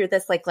walk you through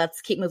this. Like,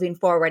 let's keep moving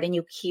forward. And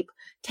you keep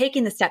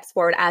taking the steps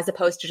forward as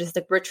opposed to just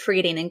like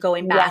retreating and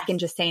going back and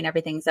just saying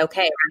everything's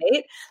okay.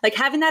 Right. Like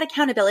having that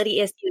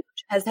accountability is huge,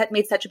 has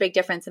made such a big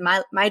difference in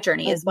my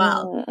journey as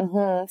well.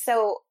 Mm-hmm.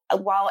 So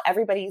while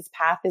everybody's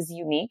path is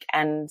unique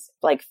and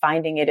like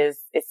finding it is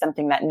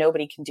something that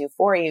nobody can do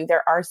for you,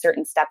 there are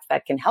certain steps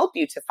that can help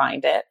you to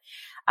find it.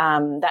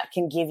 That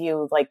can give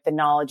you like the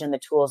knowledge and the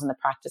tools and the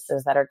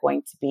practices that are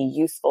going to be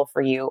useful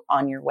for you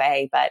on your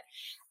way. But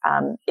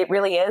it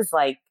really is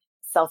like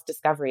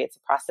self-discovery. It's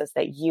a process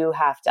that you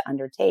have to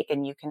undertake,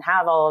 and you can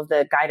have all of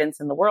the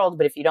guidance in the world,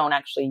 but if you don't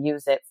actually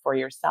use it for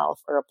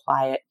yourself or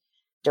apply it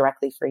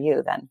directly for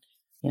you, then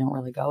you don't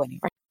really go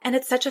anywhere. And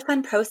it's such a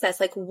fun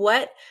process. Like,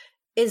 what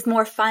is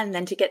more fun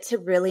than to get to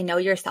really know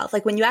yourself?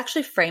 Like when you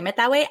actually frame it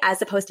that way,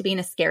 as opposed to being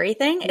a scary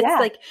thing, it's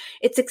like,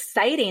 it's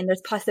exciting.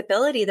 There's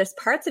possibility. There's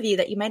parts of you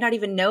that you might not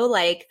even know,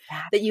 like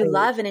that you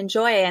love and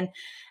enjoy. And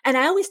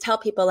I always tell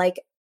people, like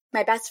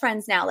my best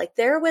friends now, like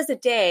there was a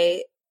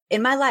day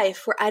in my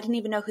life where I didn't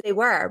even know who they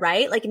were,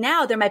 right? Like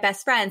now they're my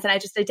best friends and I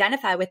just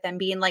identify with them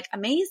being like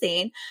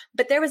amazing.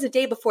 But there was a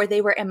day before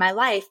they were in my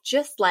life,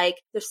 just like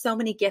there's so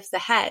many gifts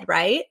ahead,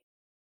 right?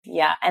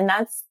 Yeah. And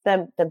that's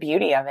the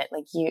beauty of it.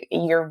 Like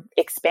you're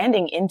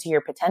expanding into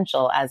your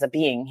potential as a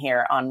being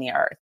here on the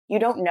earth. You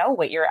don't know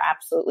what you're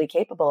absolutely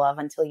capable of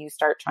until you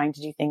start trying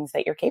to do things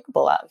that you're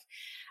capable of.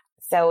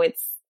 So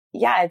it's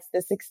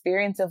this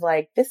experience of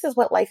like, this is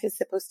what life is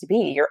supposed to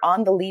be. You're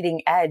on the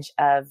leading edge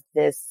of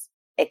this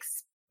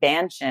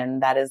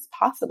expansion that is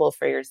possible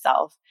for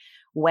yourself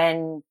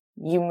when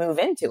you move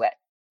into it.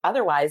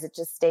 Otherwise, it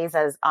just stays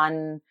as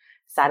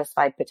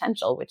unsatisfied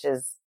potential, which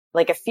is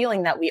like a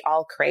feeling that we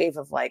all crave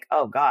of like,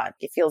 oh God,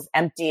 it feels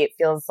empty. It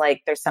feels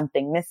like there's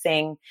something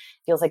missing.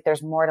 It feels like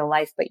there's more to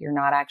life, but you're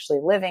not actually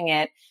living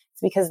it.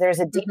 It's because there's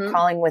a deep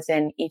calling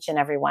within each and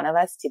every one of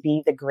us to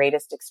be the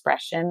greatest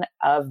expression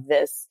of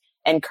this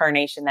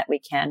incarnation that we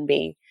can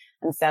be.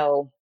 And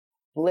so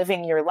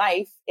living your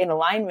life in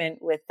alignment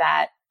with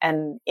that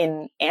and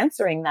in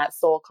answering that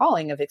soul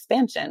calling of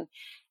expansion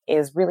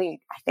is really,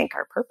 I think,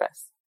 our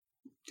purpose.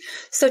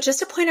 So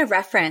just a point of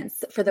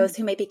reference for those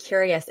who may be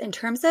curious in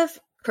terms of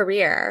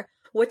career,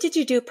 what did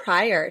you do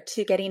prior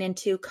to getting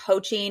into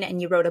coaching?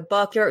 And you wrote a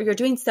book. You're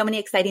doing so many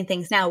exciting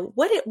things now.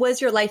 What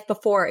was your life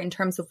before in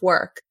terms of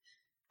work?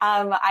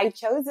 I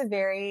chose a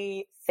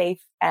very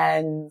safe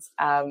and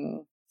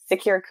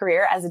secure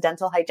career as a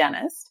dental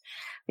hygienist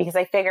because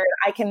I figured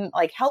I can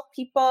like help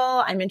people.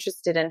 I'm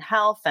interested in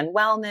health and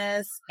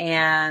wellness,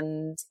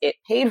 and it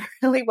paid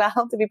really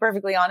well, to be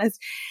perfectly honest.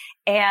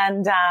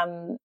 And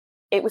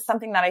it was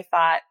something that I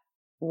thought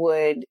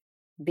would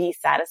be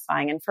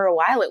satisfying. And for a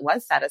while it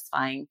was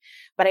satisfying,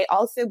 but I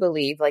also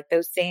believe like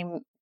those same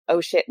oh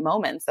shit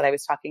moments that I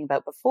was talking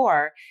about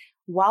before,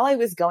 while I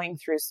was going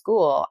through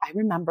school, I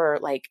remember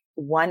like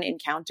one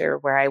encounter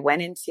where I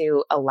went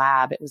into a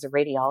lab. It was a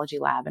radiology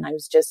lab. And I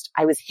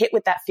was hit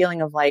with that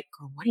feeling of like,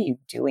 oh, what are you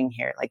doing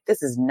here? Like,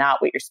 this is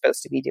not what you're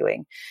supposed to be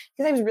doing.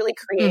 Because I was really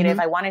creative.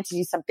 I wanted to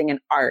do something in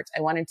art.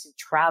 I wanted to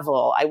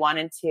travel. I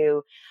wanted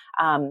to,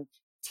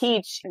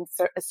 teach in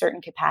a certain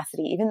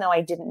capacity, even though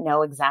I didn't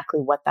know exactly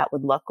what that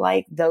would look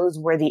like. Those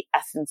were the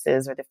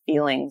essences or the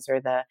feelings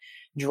or the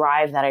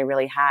drive that I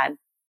really had.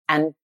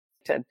 And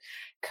to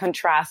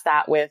contrast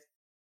that with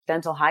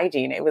dental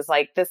hygiene, it was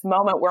like this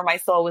moment where my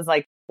soul was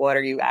like, what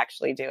are you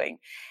actually doing?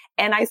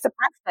 And I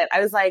suppressed it. I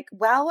was like,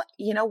 well,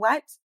 you know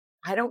what?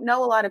 I don't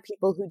know a lot of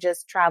people who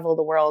just travel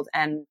the world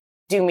and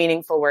do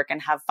meaningful work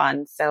and have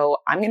fun. So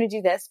I'm going to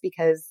do this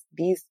because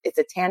it's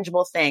a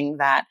tangible thing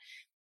that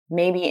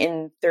maybe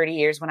in 30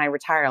 years when I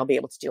retire, I'll be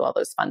able to do all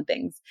those fun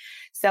things.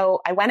 So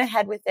I went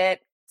ahead with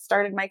it,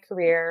 started my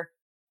career,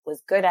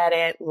 was good at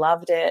it,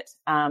 loved it,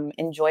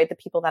 enjoyed the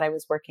people that I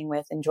was working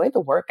with, enjoyed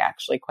the work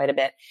actually quite a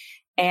bit.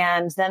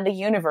 And then the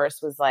universe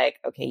was like,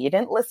 okay, you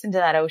didn't listen to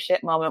that oh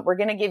shit moment. We're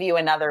going to give you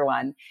another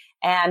one.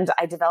 And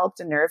I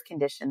developed a nerve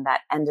condition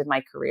that ended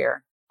my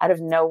career out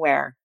of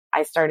nowhere.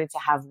 I started to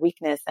have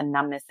weakness and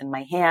numbness in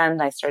my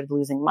hand. I started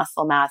losing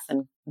muscle mass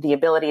and the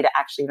ability to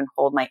actually even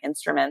hold my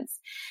instruments.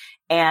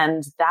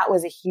 And that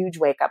was a huge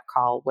wake up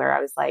call where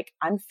I was like,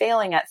 I'm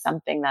failing at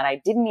something that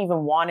I didn't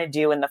even want to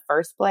do in the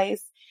first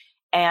place.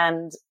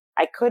 And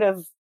I could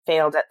have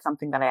failed at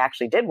something that I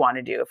actually did want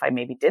to do if I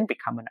maybe did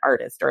become an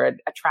artist or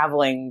a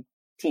traveling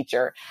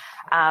teacher.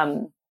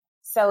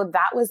 So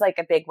that was like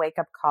a big wake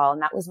up call.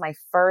 And that was my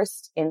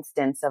first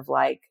instance of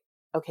like,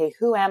 okay,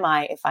 who am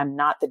I if I'm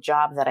not the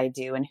job that I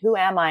do? And who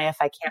am I if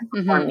I can't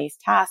perform these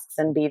tasks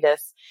and be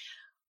this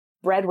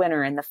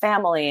breadwinner in the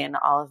family and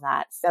all of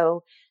that?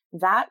 So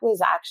that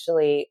was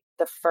actually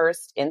the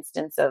first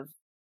instance of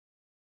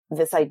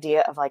this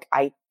idea of like,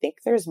 I think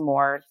there's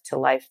more to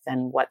life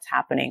than what's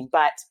happening,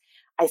 but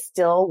I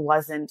still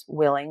wasn't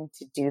willing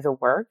to do the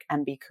work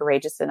and be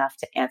courageous enough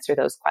to answer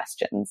those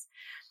questions.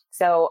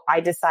 So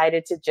I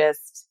decided to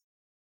just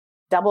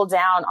double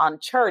down on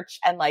church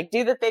and like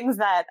do the things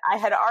that I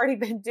had already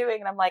been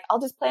doing. And I'm like,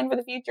 I'll just plan for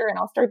the future and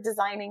I'll start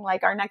designing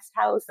like our next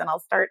house and I'll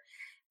start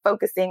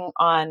focusing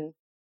on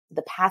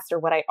the past or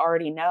what I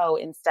already know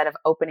instead of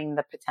opening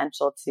the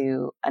potential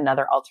to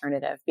another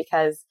alternative.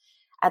 Because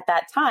at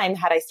that time,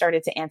 had I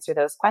started to answer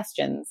those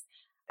questions,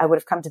 I would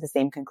have come to the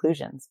same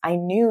conclusions. I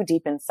knew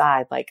deep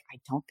inside, like, I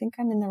don't think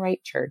I'm in the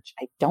right church.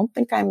 I don't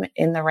think I'm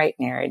in the right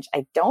marriage.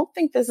 I don't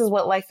think this is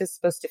what life is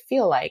supposed to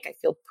feel like. I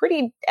feel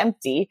pretty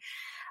empty.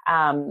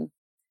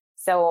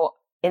 So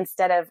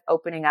instead of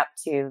opening up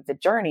to the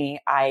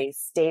journey, I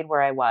stayed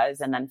where I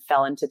was and then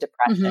fell into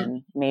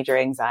depression, major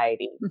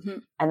anxiety.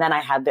 And then I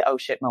had the oh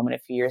shit moment a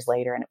few years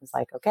later. And it was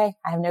like, okay,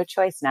 I have no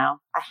choice now.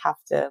 I have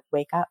to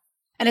wake up.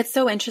 And it's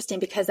so interesting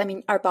because, I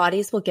mean, our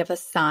bodies will give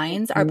us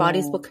signs. Our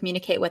bodies will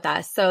communicate with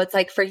us. So it's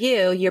like for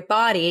you, your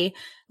body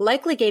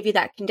likely gave you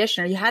that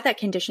condition or you had that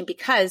condition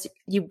because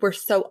you were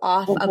so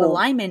off of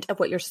alignment of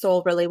what your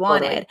soul really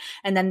wanted.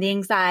 And then the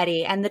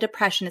anxiety and the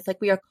depression. It's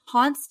like we are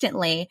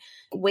constantly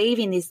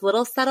waving these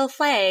little subtle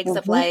flags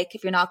of like,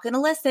 if you're not going to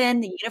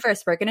listen, the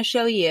universe, we're going to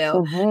show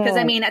you. Because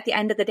I mean, at the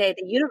end of the day,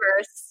 the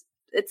universe,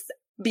 it's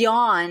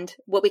beyond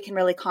what we can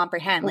really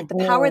comprehend. Like the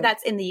power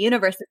that's in the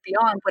universe is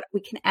beyond what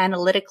we can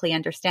analytically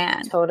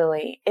understand.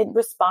 Totally. It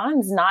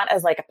responds not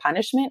as like a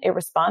punishment. It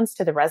responds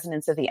to the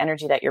resonance of the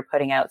energy that you're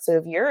putting out. So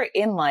if you're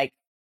in like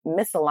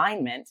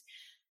misalignment,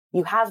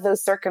 you have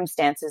those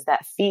circumstances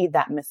that feed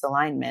that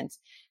misalignment.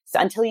 So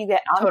until you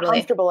get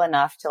uncomfortable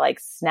enough to like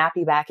snap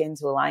you back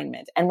into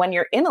alignment. And when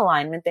you're in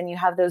alignment, then you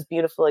have those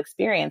beautiful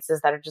experiences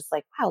that are just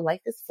like, wow,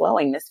 life is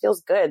flowing. This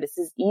feels good. This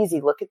is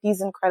easy. Look at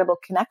these incredible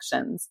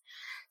connections.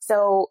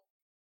 So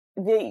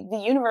the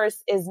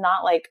universe is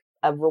not like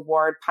a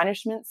reward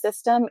punishment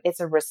system. It's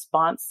a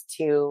response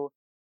to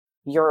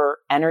your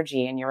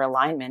energy and your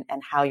alignment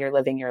and how you're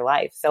living your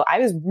life. So I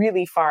was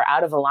really far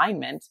out of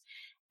alignment,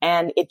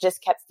 and it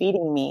just kept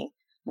feeding me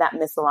that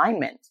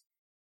misalignment.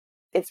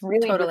 It's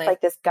really just like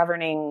this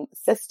governing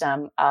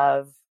system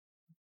of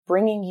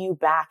bringing you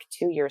back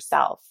to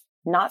yourself,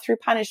 not through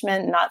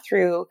punishment, not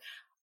through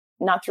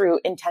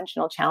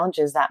intentional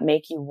challenges that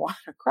make you want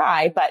to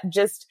cry, but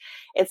just,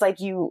 it's like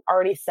you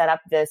already set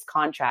up this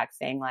contract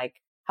saying like,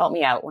 help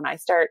me out. When I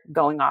start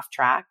going off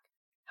track,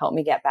 help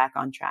me get back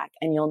on track.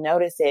 And you'll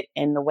notice it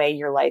in the way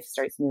your life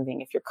starts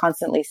moving. If you're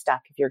constantly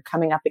stuck, if you're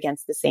coming up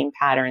against the same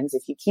patterns,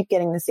 if you keep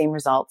getting the same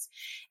results,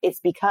 it's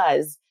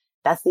because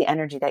that's the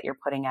energy that you're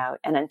putting out.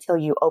 And until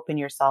you open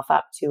yourself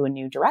up to a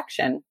new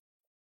direction,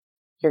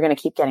 you're going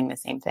to keep getting the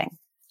same thing.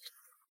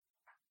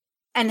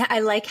 And I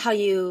like how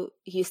you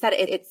said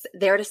it's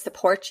there to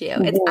support you.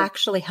 It's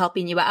actually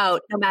helping you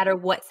out no matter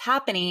what's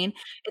happening.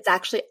 It's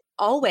actually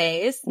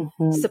always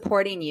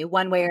supporting you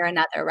one way or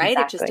another, right?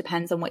 Exactly. It just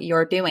depends on what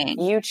you're doing.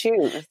 You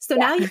choose. So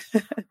now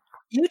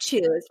you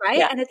choose, right?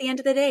 Yeah. And at the end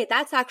of the day,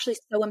 that's actually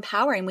so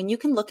empowering when you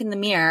can look in the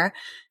mirror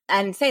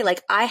and say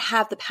like, I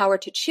have the power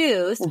to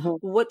choose.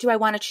 What do I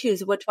want to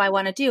choose? What do I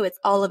want to do? It's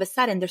all of a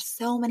sudden, there's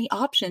so many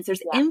options.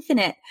 There's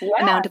infinite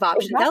amount of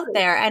options out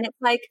there. And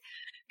it's like,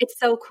 it's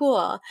so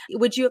cool.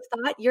 Would you have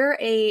thought you're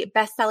a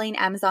best-selling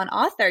Amazon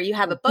author? You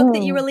have a book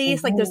that you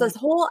released. Like there's this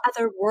whole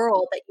other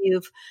world that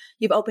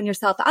you've opened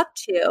yourself up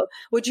to.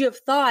 Would you have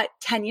thought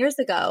 10 years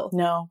ago?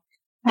 No.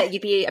 That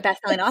you'd be a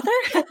best-selling author?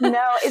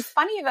 No, it's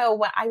funny though.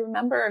 When I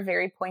remember a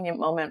very poignant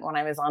moment when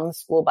I was on the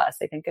school bus.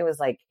 I think it was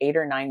like 8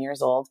 or 9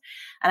 years old.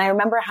 And I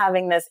remember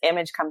having this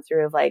image come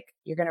through of like,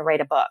 you're going to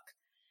write a book.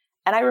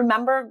 And I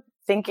remember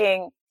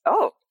thinking,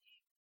 oh,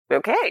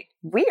 okay,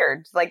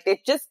 weird. Like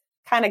it just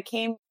kind of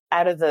came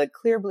out of the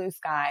clear blue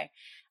sky.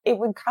 It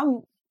would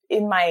come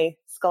in my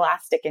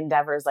scholastic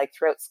endeavors, like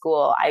throughout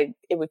school,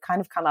 it would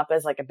kind of come up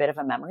as like a bit of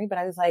a memory, but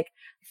I was like,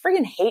 I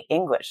freaking hate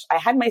English. I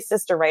had my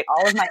sister write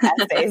all of my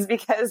essays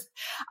because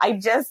I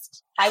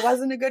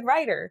wasn't a good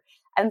writer.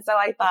 And so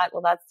I thought,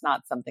 well, that's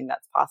not something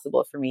that's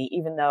possible for me,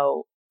 even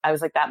though I was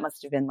like, that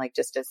must have been like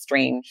just a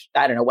strange,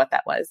 I don't know what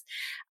that was.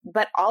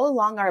 But all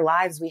along our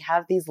lives, we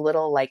have these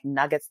little like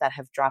nuggets that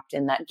have dropped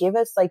in that give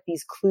us like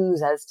these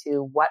clues as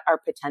to what our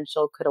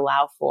potential could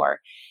allow for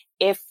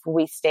if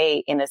we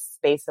stay in a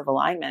space of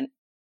alignment.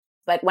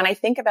 But when I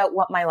think about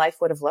what my life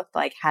would have looked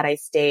like had I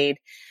stayed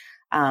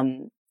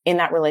in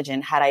that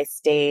religion, had I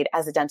stayed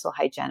as a dental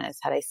hygienist,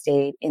 had I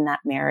stayed in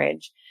that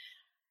marriage,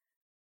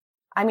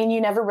 I mean,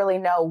 you never really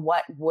know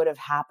what would have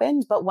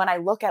happened. But when I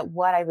look at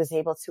what I was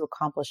able to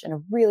accomplish in a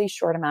really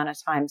short amount of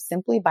time,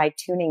 simply by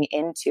tuning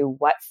into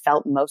what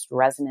felt most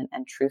resonant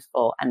and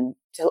truthful and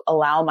to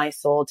allow my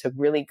soul to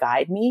really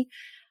guide me,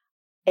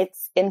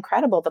 it's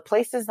incredible. The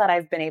places that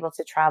I've been able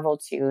to travel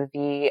to,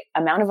 the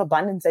amount of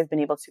abundance I've been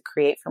able to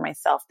create for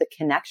myself, the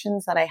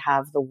connections that I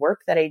have, the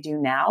work that I do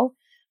now,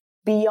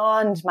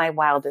 beyond my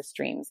wildest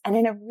dreams. And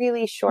in a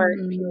really short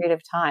period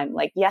of time.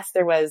 Like, yes,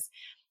 there was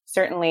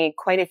certainly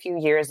quite a few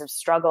years of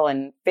struggle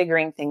and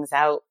figuring things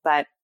out.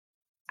 But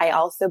I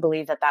also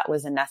believe that that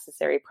was a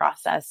necessary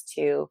process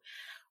to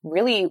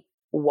really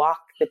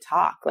walk the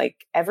talk. Like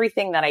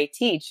everything that I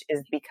teach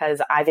is because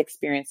I've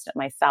experienced it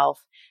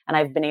myself and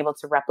I've been able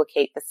to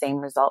replicate the same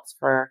results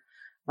for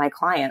my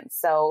clients.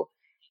 So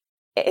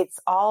it's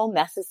all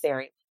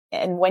necessary.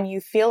 And when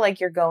you feel like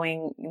you're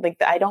going, like,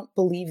 I don't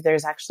believe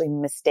there's actually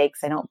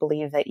mistakes. I don't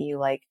believe that you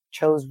like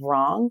chose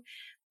wrong.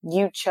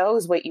 You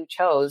chose what you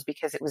chose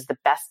because it was the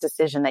best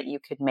decision that you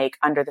could make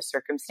under the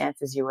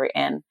circumstances you were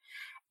in.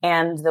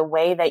 And the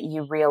way that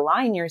you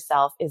realign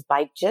yourself is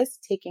by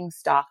just taking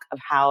stock of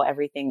how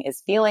everything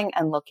is feeling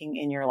and looking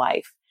in your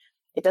life.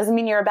 It doesn't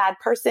mean you're a bad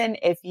person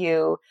if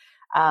you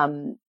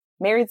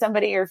married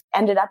somebody or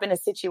ended up in a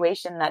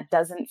situation that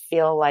doesn't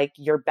feel like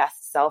your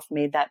best self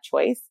made that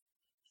choice.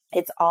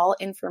 It's all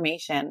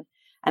information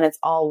and it's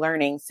all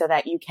learning so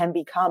that you can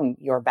become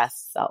your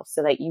best self,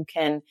 so that you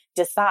can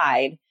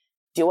decide,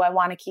 do I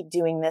want to keep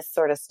doing this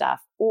sort of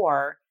stuff?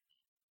 Or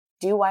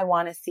do I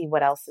want to see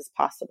what else is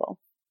possible?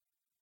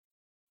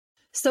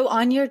 So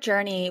on your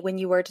journey, when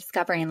you were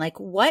discovering, like,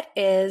 what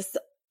is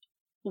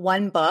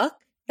one book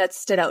that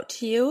stood out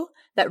to you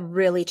that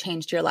really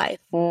changed your life?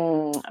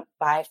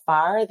 By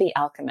far, The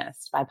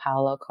Alchemist by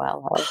Paulo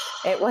Coelho.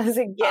 It was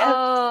a gift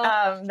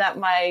that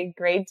my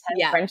grade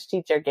 10 French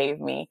teacher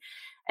gave me.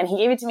 And he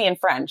gave it to me in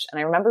French. And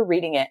I remember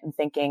reading it and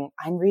thinking,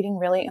 I'm reading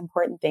really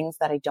important things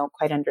that I don't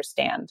quite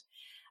understand.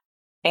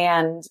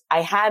 And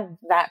I had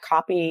that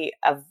copy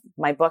of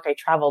my book. I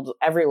traveled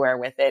everywhere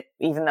with it,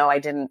 even though I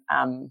didn't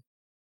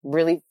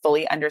really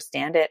fully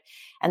understand it.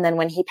 And then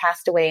when he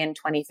passed away in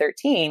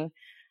 2013,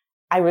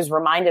 I was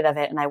reminded of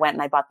it, and I went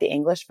and I bought the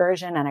English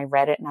version and I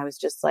read it, and I was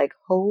just like,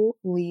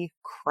 holy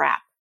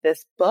crap.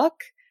 This book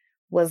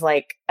was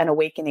like an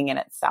awakening in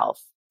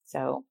itself.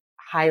 So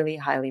highly,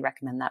 highly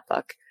recommend that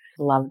book.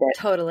 Loved it.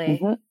 Totally.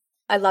 Mm-hmm.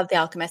 I love The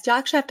Alchemist. You'll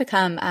actually have to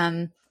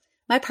come.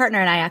 My partner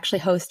and I actually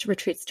host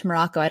retreats to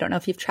Morocco. I don't know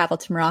if you've traveled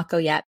to Morocco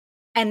yet.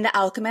 And The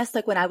Alchemist,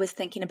 like when I was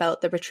thinking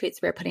about the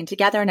retreats we were putting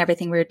together and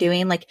everything we were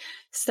doing, like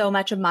so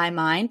much of my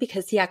mind,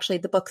 because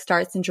the book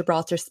starts in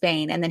Gibraltar,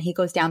 Spain, and then he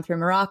goes down through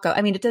Morocco.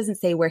 I mean, it doesn't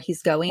say where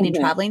he's going and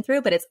traveling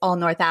through, but it's all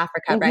North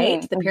Africa,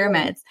 right? The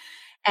pyramids.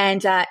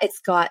 And it's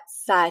got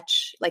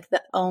such like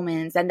the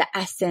omens and the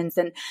essence,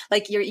 and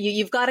like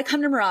you've got to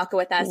come to Morocco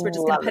with us. We're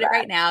just going to put it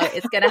right now.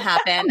 It's going to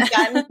happen.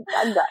 Done.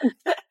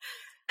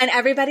 And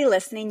everybody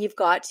listening, you've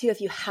got to, if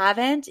you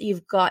haven't,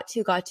 you've got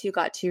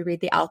to read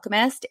The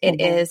Alchemist.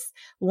 It is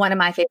one of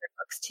my favorite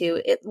books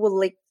too. It will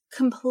like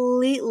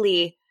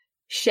completely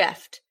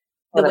shift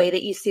the way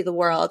that you see the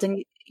world,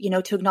 and, you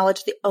know, to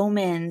acknowledge the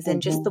omens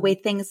and just the way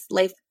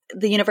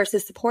the universe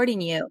is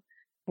supporting you.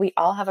 We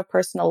all have a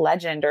personal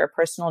legend or a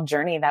personal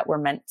journey that we're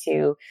meant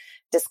to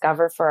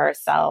discover for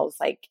ourselves.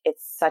 Like,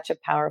 it's such a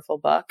powerful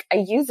book. I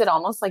use it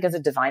almost like as a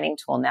divining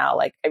tool now.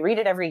 Like, I read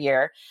it every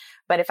year,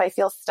 but if I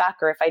feel stuck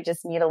or if I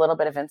just need a little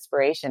bit of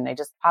inspiration, I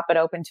just pop it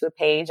open to a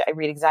page. I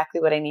read exactly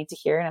what I need to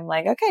hear, and I'm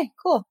like, okay,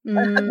 cool.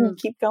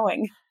 Keep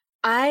going.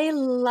 I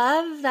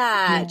love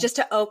that. Just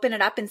to open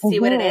it up and see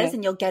what it is,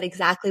 and you'll get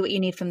exactly what you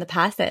need from the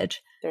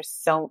passage. There's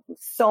so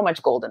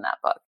much gold in that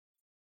book.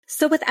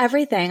 So with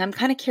everything, I'm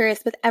kind of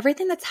curious, with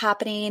everything that's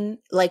happening,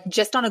 like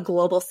just on a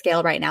global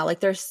scale right now,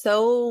 like there's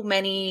so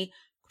many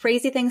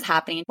crazy things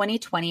happening.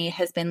 2020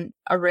 has been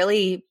a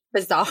really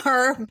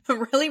bizarre,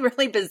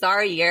 really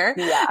bizarre year.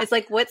 Yeah. It's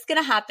like, what's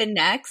going to happen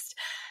next?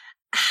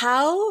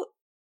 How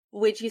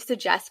would you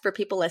suggest for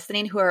people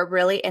listening who are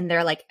really in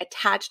their like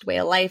attached way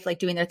of life, like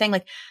doing their thing,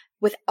 like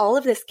with all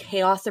of this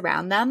chaos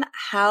around them,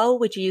 how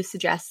would you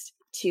suggest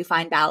to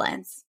find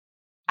balance?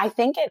 I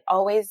think it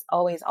always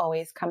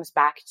comes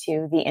back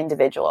to the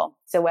individual.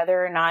 So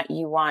whether or not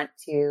you want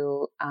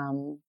to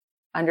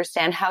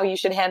understand how you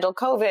should handle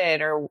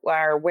COVID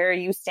or where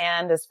you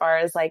stand as far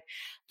as like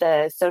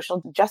the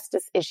social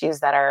justice issues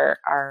that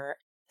are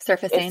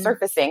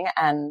surfacing,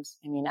 and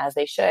I mean, as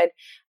they should,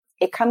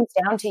 it comes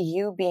down to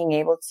you being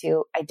able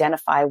to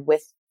identify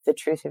with the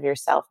truth of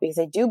yourself. Because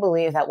I do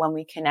believe that when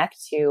we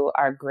connect to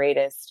our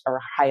greatest or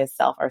highest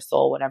self, our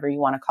soul, whatever you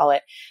want to call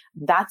it,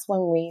 that's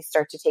when we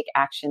start to take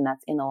action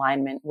that's in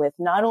alignment with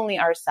not only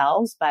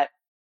ourselves, but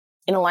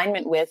in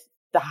alignment with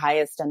the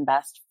highest and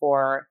best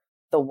for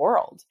the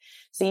world.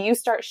 So you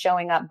start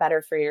showing up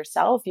better for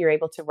yourself. You're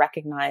able to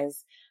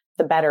recognize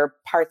the better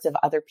parts of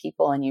other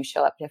people, and you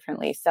show up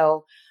differently.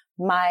 So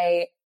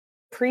my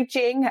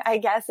preaching, I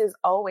guess, is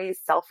always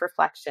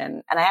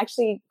self-reflection. And I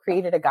actually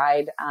created a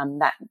guide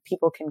that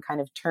people can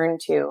kind of turn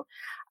to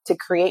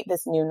create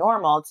this new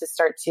normal, to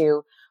start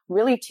to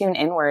really tune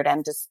inward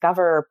and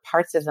discover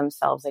parts of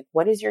themselves. Like,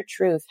 what is your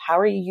truth? How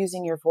are you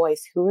using your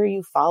voice? Who are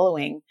you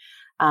following?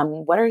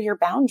 What are your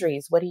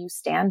boundaries? What do you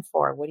stand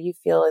for? What do you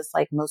feel is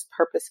like most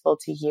purposeful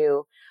to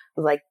you?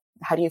 Like,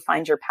 how do you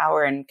find your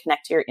power and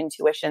connect to your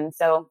intuition?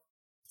 So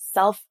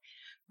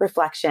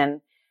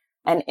self-reflection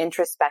and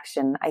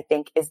introspection, I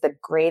think, is the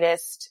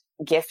greatest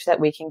gift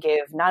that we can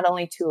give, not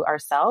only to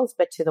ourselves,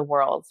 but to the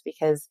world.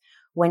 Because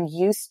when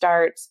you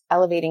start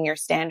elevating your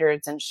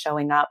standards and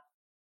showing up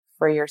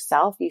for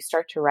yourself, you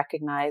start to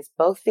recognize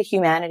both the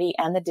humanity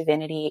and the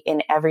divinity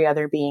in every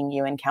other being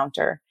you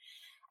encounter.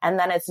 And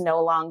then it's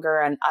no longer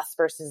an us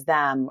versus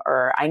them,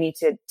 or I need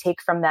to take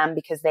from them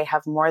because they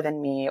have more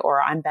than me,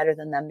 or I'm better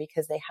than them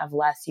because they have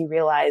less. You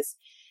realize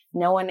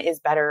no one is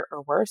better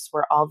or worse.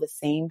 We're all the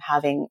same,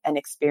 having an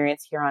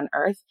experience here on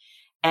earth.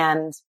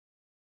 And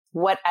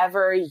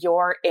whatever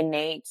your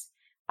innate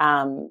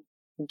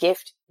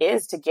gift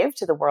is to give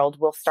to the world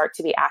will start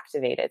to be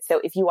activated. So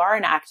if you are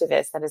an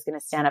activist that is going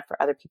to stand up for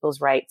other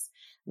people's rights,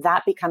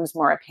 that becomes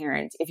more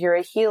apparent. If you're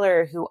a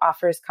healer who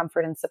offers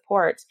comfort and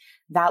support,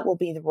 that will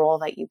be the role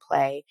that you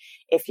play.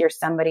 If you're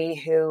somebody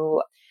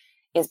who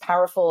is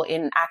powerful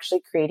in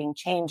actually creating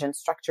change and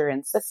structure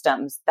and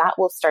systems, that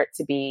will start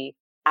to be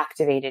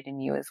activated in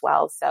you as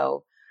well.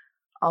 So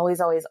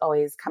always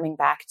coming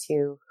back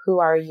to, who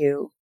are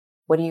you?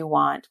 What do you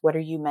want? What are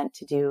you meant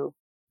to do?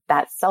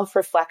 That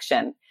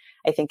self-reflection,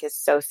 I think, is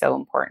so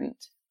important.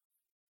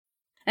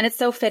 And it's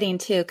so fitting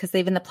too, because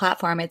even the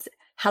platform, it's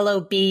hello,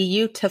 be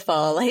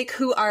beautiful. Like,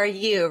 who are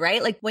you,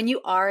 right? Like when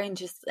you are and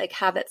just like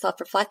have that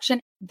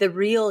self-reflection, the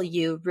real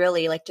you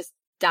really like just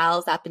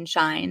dials up and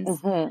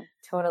shines.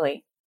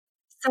 Totally.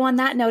 So on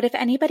that note, if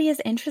anybody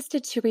is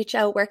interested to reach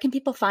out, where can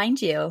people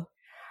find you?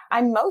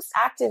 I'm most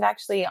active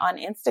actually on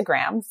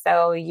Instagram.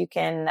 So you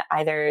can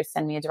either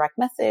send me a direct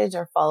message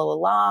or follow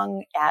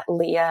along at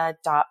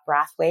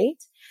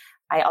leah.brathwaite.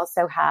 I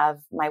also have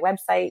my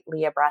website,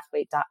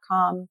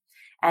 leahbrathwaite.com.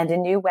 and a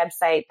new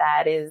website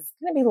that is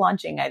going to be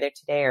launching either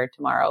today or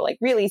tomorrow, like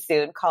really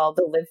soon, called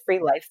the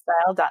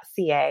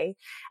livefreelifestyle.ca.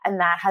 And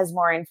that has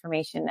more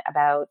information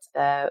about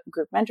the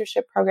group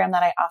mentorship program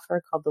that I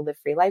offer called the Live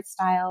Free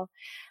Lifestyle.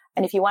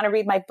 And if you want to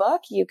read my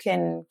book, you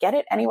can get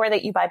it anywhere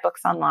that you buy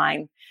books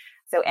online.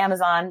 So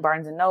Amazon,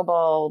 Barnes &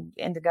 Noble,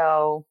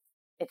 Indigo,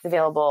 it's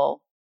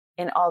available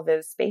in all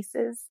those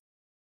spaces.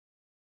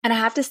 And I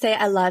have to say,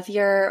 I love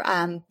your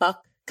book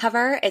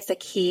cover. It's a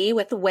key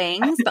with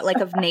wings, but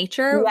like of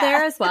nature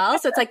there as well.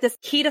 So it's like this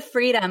key to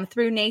freedom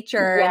through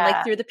nature and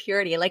like through the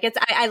purity. Like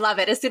I love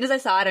it. As soon as I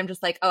saw it, I'm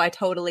just like, oh, I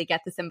totally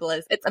get the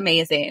symbolism. It's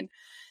amazing.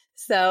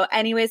 So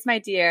anyways, my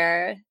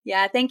dear,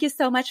 thank you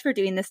so much for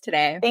doing this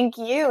today. Thank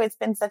you. It's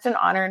been such an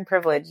honor and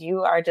privilege.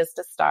 You are just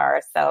a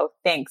star. So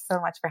thanks so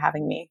much for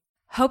having me.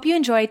 Hope you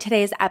enjoyed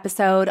today's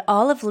episode.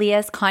 All of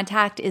Leah's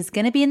contact is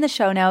going to be in the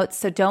show notes,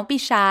 so don't be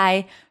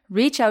shy.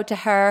 Reach out to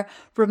her.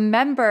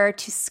 Remember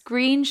to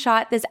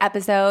screenshot this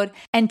episode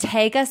and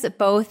tag us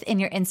both in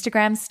your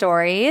Instagram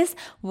stories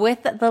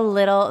with the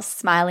little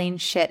smiling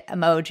shit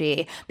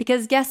emoji.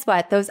 Because guess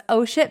what? Those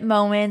oh shit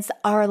moments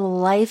are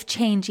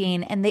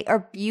life-changing and they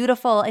are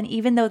beautiful. And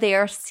even though they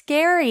are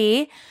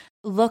scary,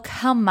 look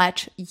how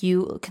much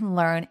you can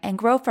learn and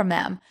grow from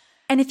them.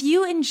 And if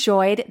you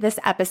enjoyed this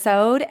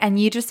episode and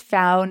you just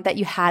found that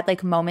you had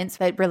like moments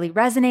that really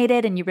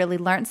resonated and you really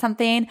learned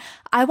something,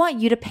 I want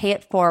you to pay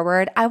it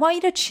forward. I want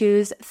you to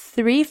choose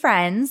 3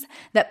 friends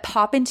that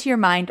pop into your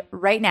mind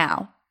right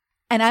now.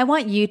 And I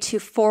want you to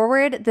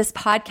forward this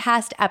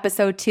podcast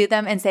episode to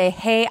them and say,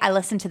 hey, I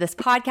listened to this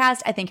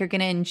podcast. I think you're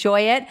going to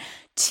enjoy it.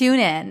 Tune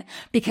in,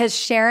 because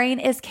sharing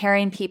is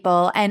caring,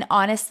 people. And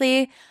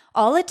honestly,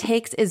 all it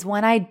takes is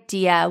one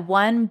idea,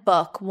 one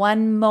book,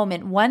 one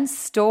moment, one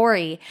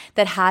story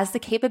that has the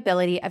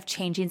capability of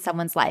changing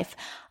someone's life.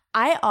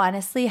 I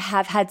honestly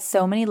have had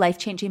so many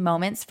life-changing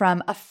moments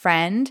from a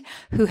friend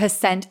who has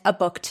sent a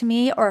book to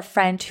me, or a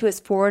friend who has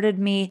forwarded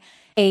me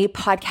a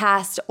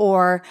podcast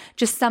or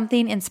just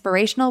something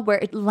inspirational where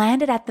it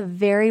landed at the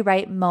very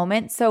right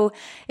moment. So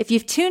if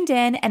you've tuned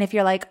in and if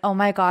you're like, oh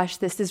my gosh,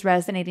 this is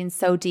resonating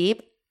so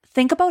deep,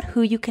 think about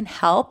who you can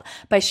help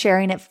by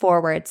sharing it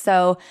forward.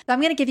 So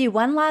I'm going to give you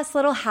one last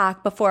little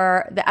hack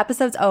before the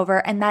episode's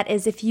over. And that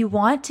is, if you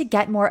want to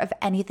get more of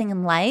anything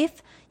in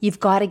life, you've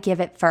got to give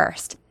it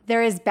first.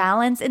 There is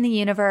balance in the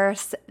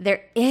universe.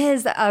 There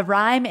is a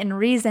rhyme and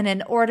reason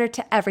and order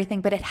to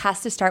everything, but it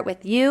has to start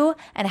with you,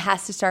 and it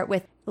has to start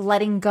with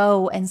letting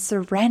go and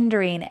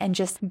surrendering and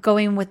just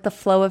going with the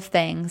flow of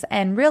things.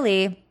 And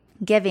really,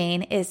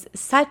 giving is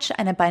such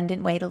an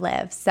abundant way to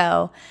live.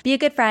 So be a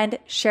good friend,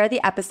 share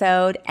the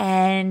episode,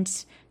 and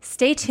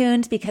stay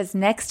tuned, because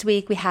next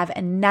week we have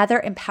another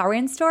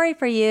empowering story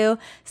for you.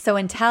 So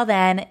until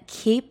then,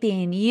 keep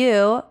being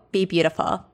you, be beautiful.